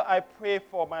Father, I pray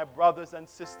for my brothers and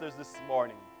sisters this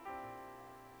morning.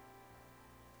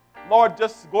 Lord,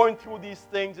 just going through these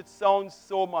things, it sounds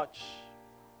so much.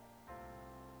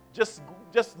 Just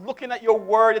looking at your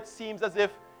word, it seems as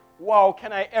if, wow,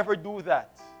 can I ever do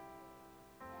that?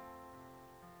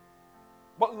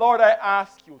 But Lord, I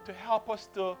ask you to help us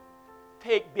to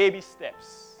take baby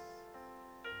steps.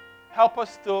 Help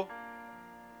us to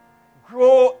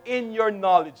grow in your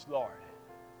knowledge, Lord.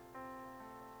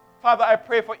 Father, I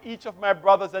pray for each of my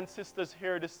brothers and sisters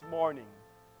here this morning.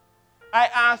 I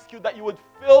ask you that you would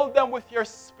fill them with your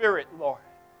Spirit, Lord.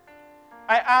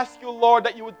 I ask you, Lord,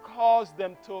 that you would cause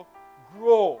them to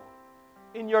grow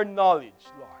in your knowledge,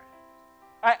 Lord.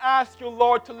 I ask you,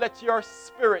 Lord, to let your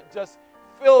Spirit just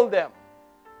fill them.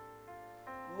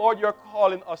 Lord, you're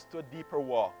calling us to a deeper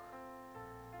walk.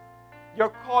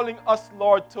 You're calling us,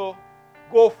 Lord, to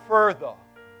go further.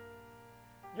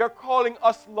 You're calling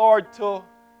us, Lord, to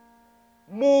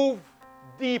move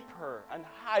deeper and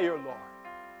higher, Lord.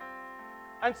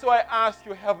 And so I ask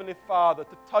you, Heavenly Father,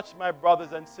 to touch my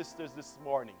brothers and sisters this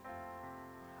morning.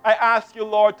 I ask you,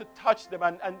 Lord, to touch them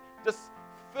and just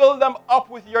fill them up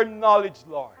with your knowledge,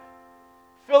 Lord.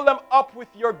 Fill them up with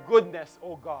your goodness,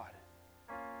 oh God.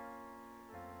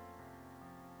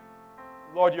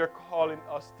 Lord, you're calling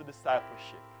us to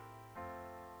discipleship.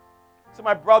 So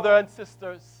my brother and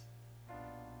sisters,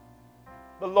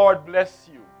 the Lord bless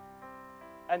you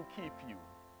and keep you.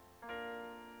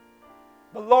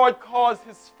 The Lord cause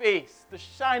his face to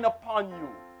shine upon you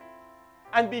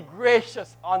and be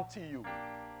gracious unto you.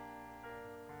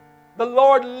 The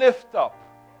Lord lift up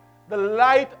the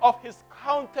light of his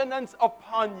countenance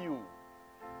upon you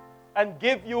and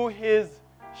give you his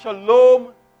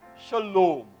shalom,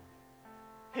 shalom,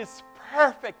 his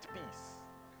perfect peace.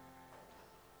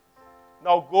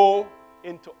 Now go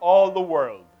into all the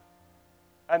world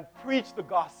and preach the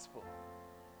gospel.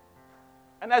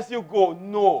 And as you go,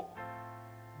 know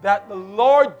that the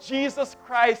Lord Jesus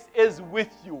Christ is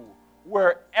with you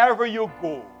wherever you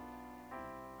go.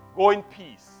 Go in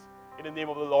peace in the name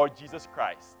of the Lord Jesus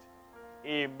Christ.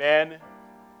 Amen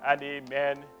and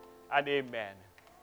amen and amen.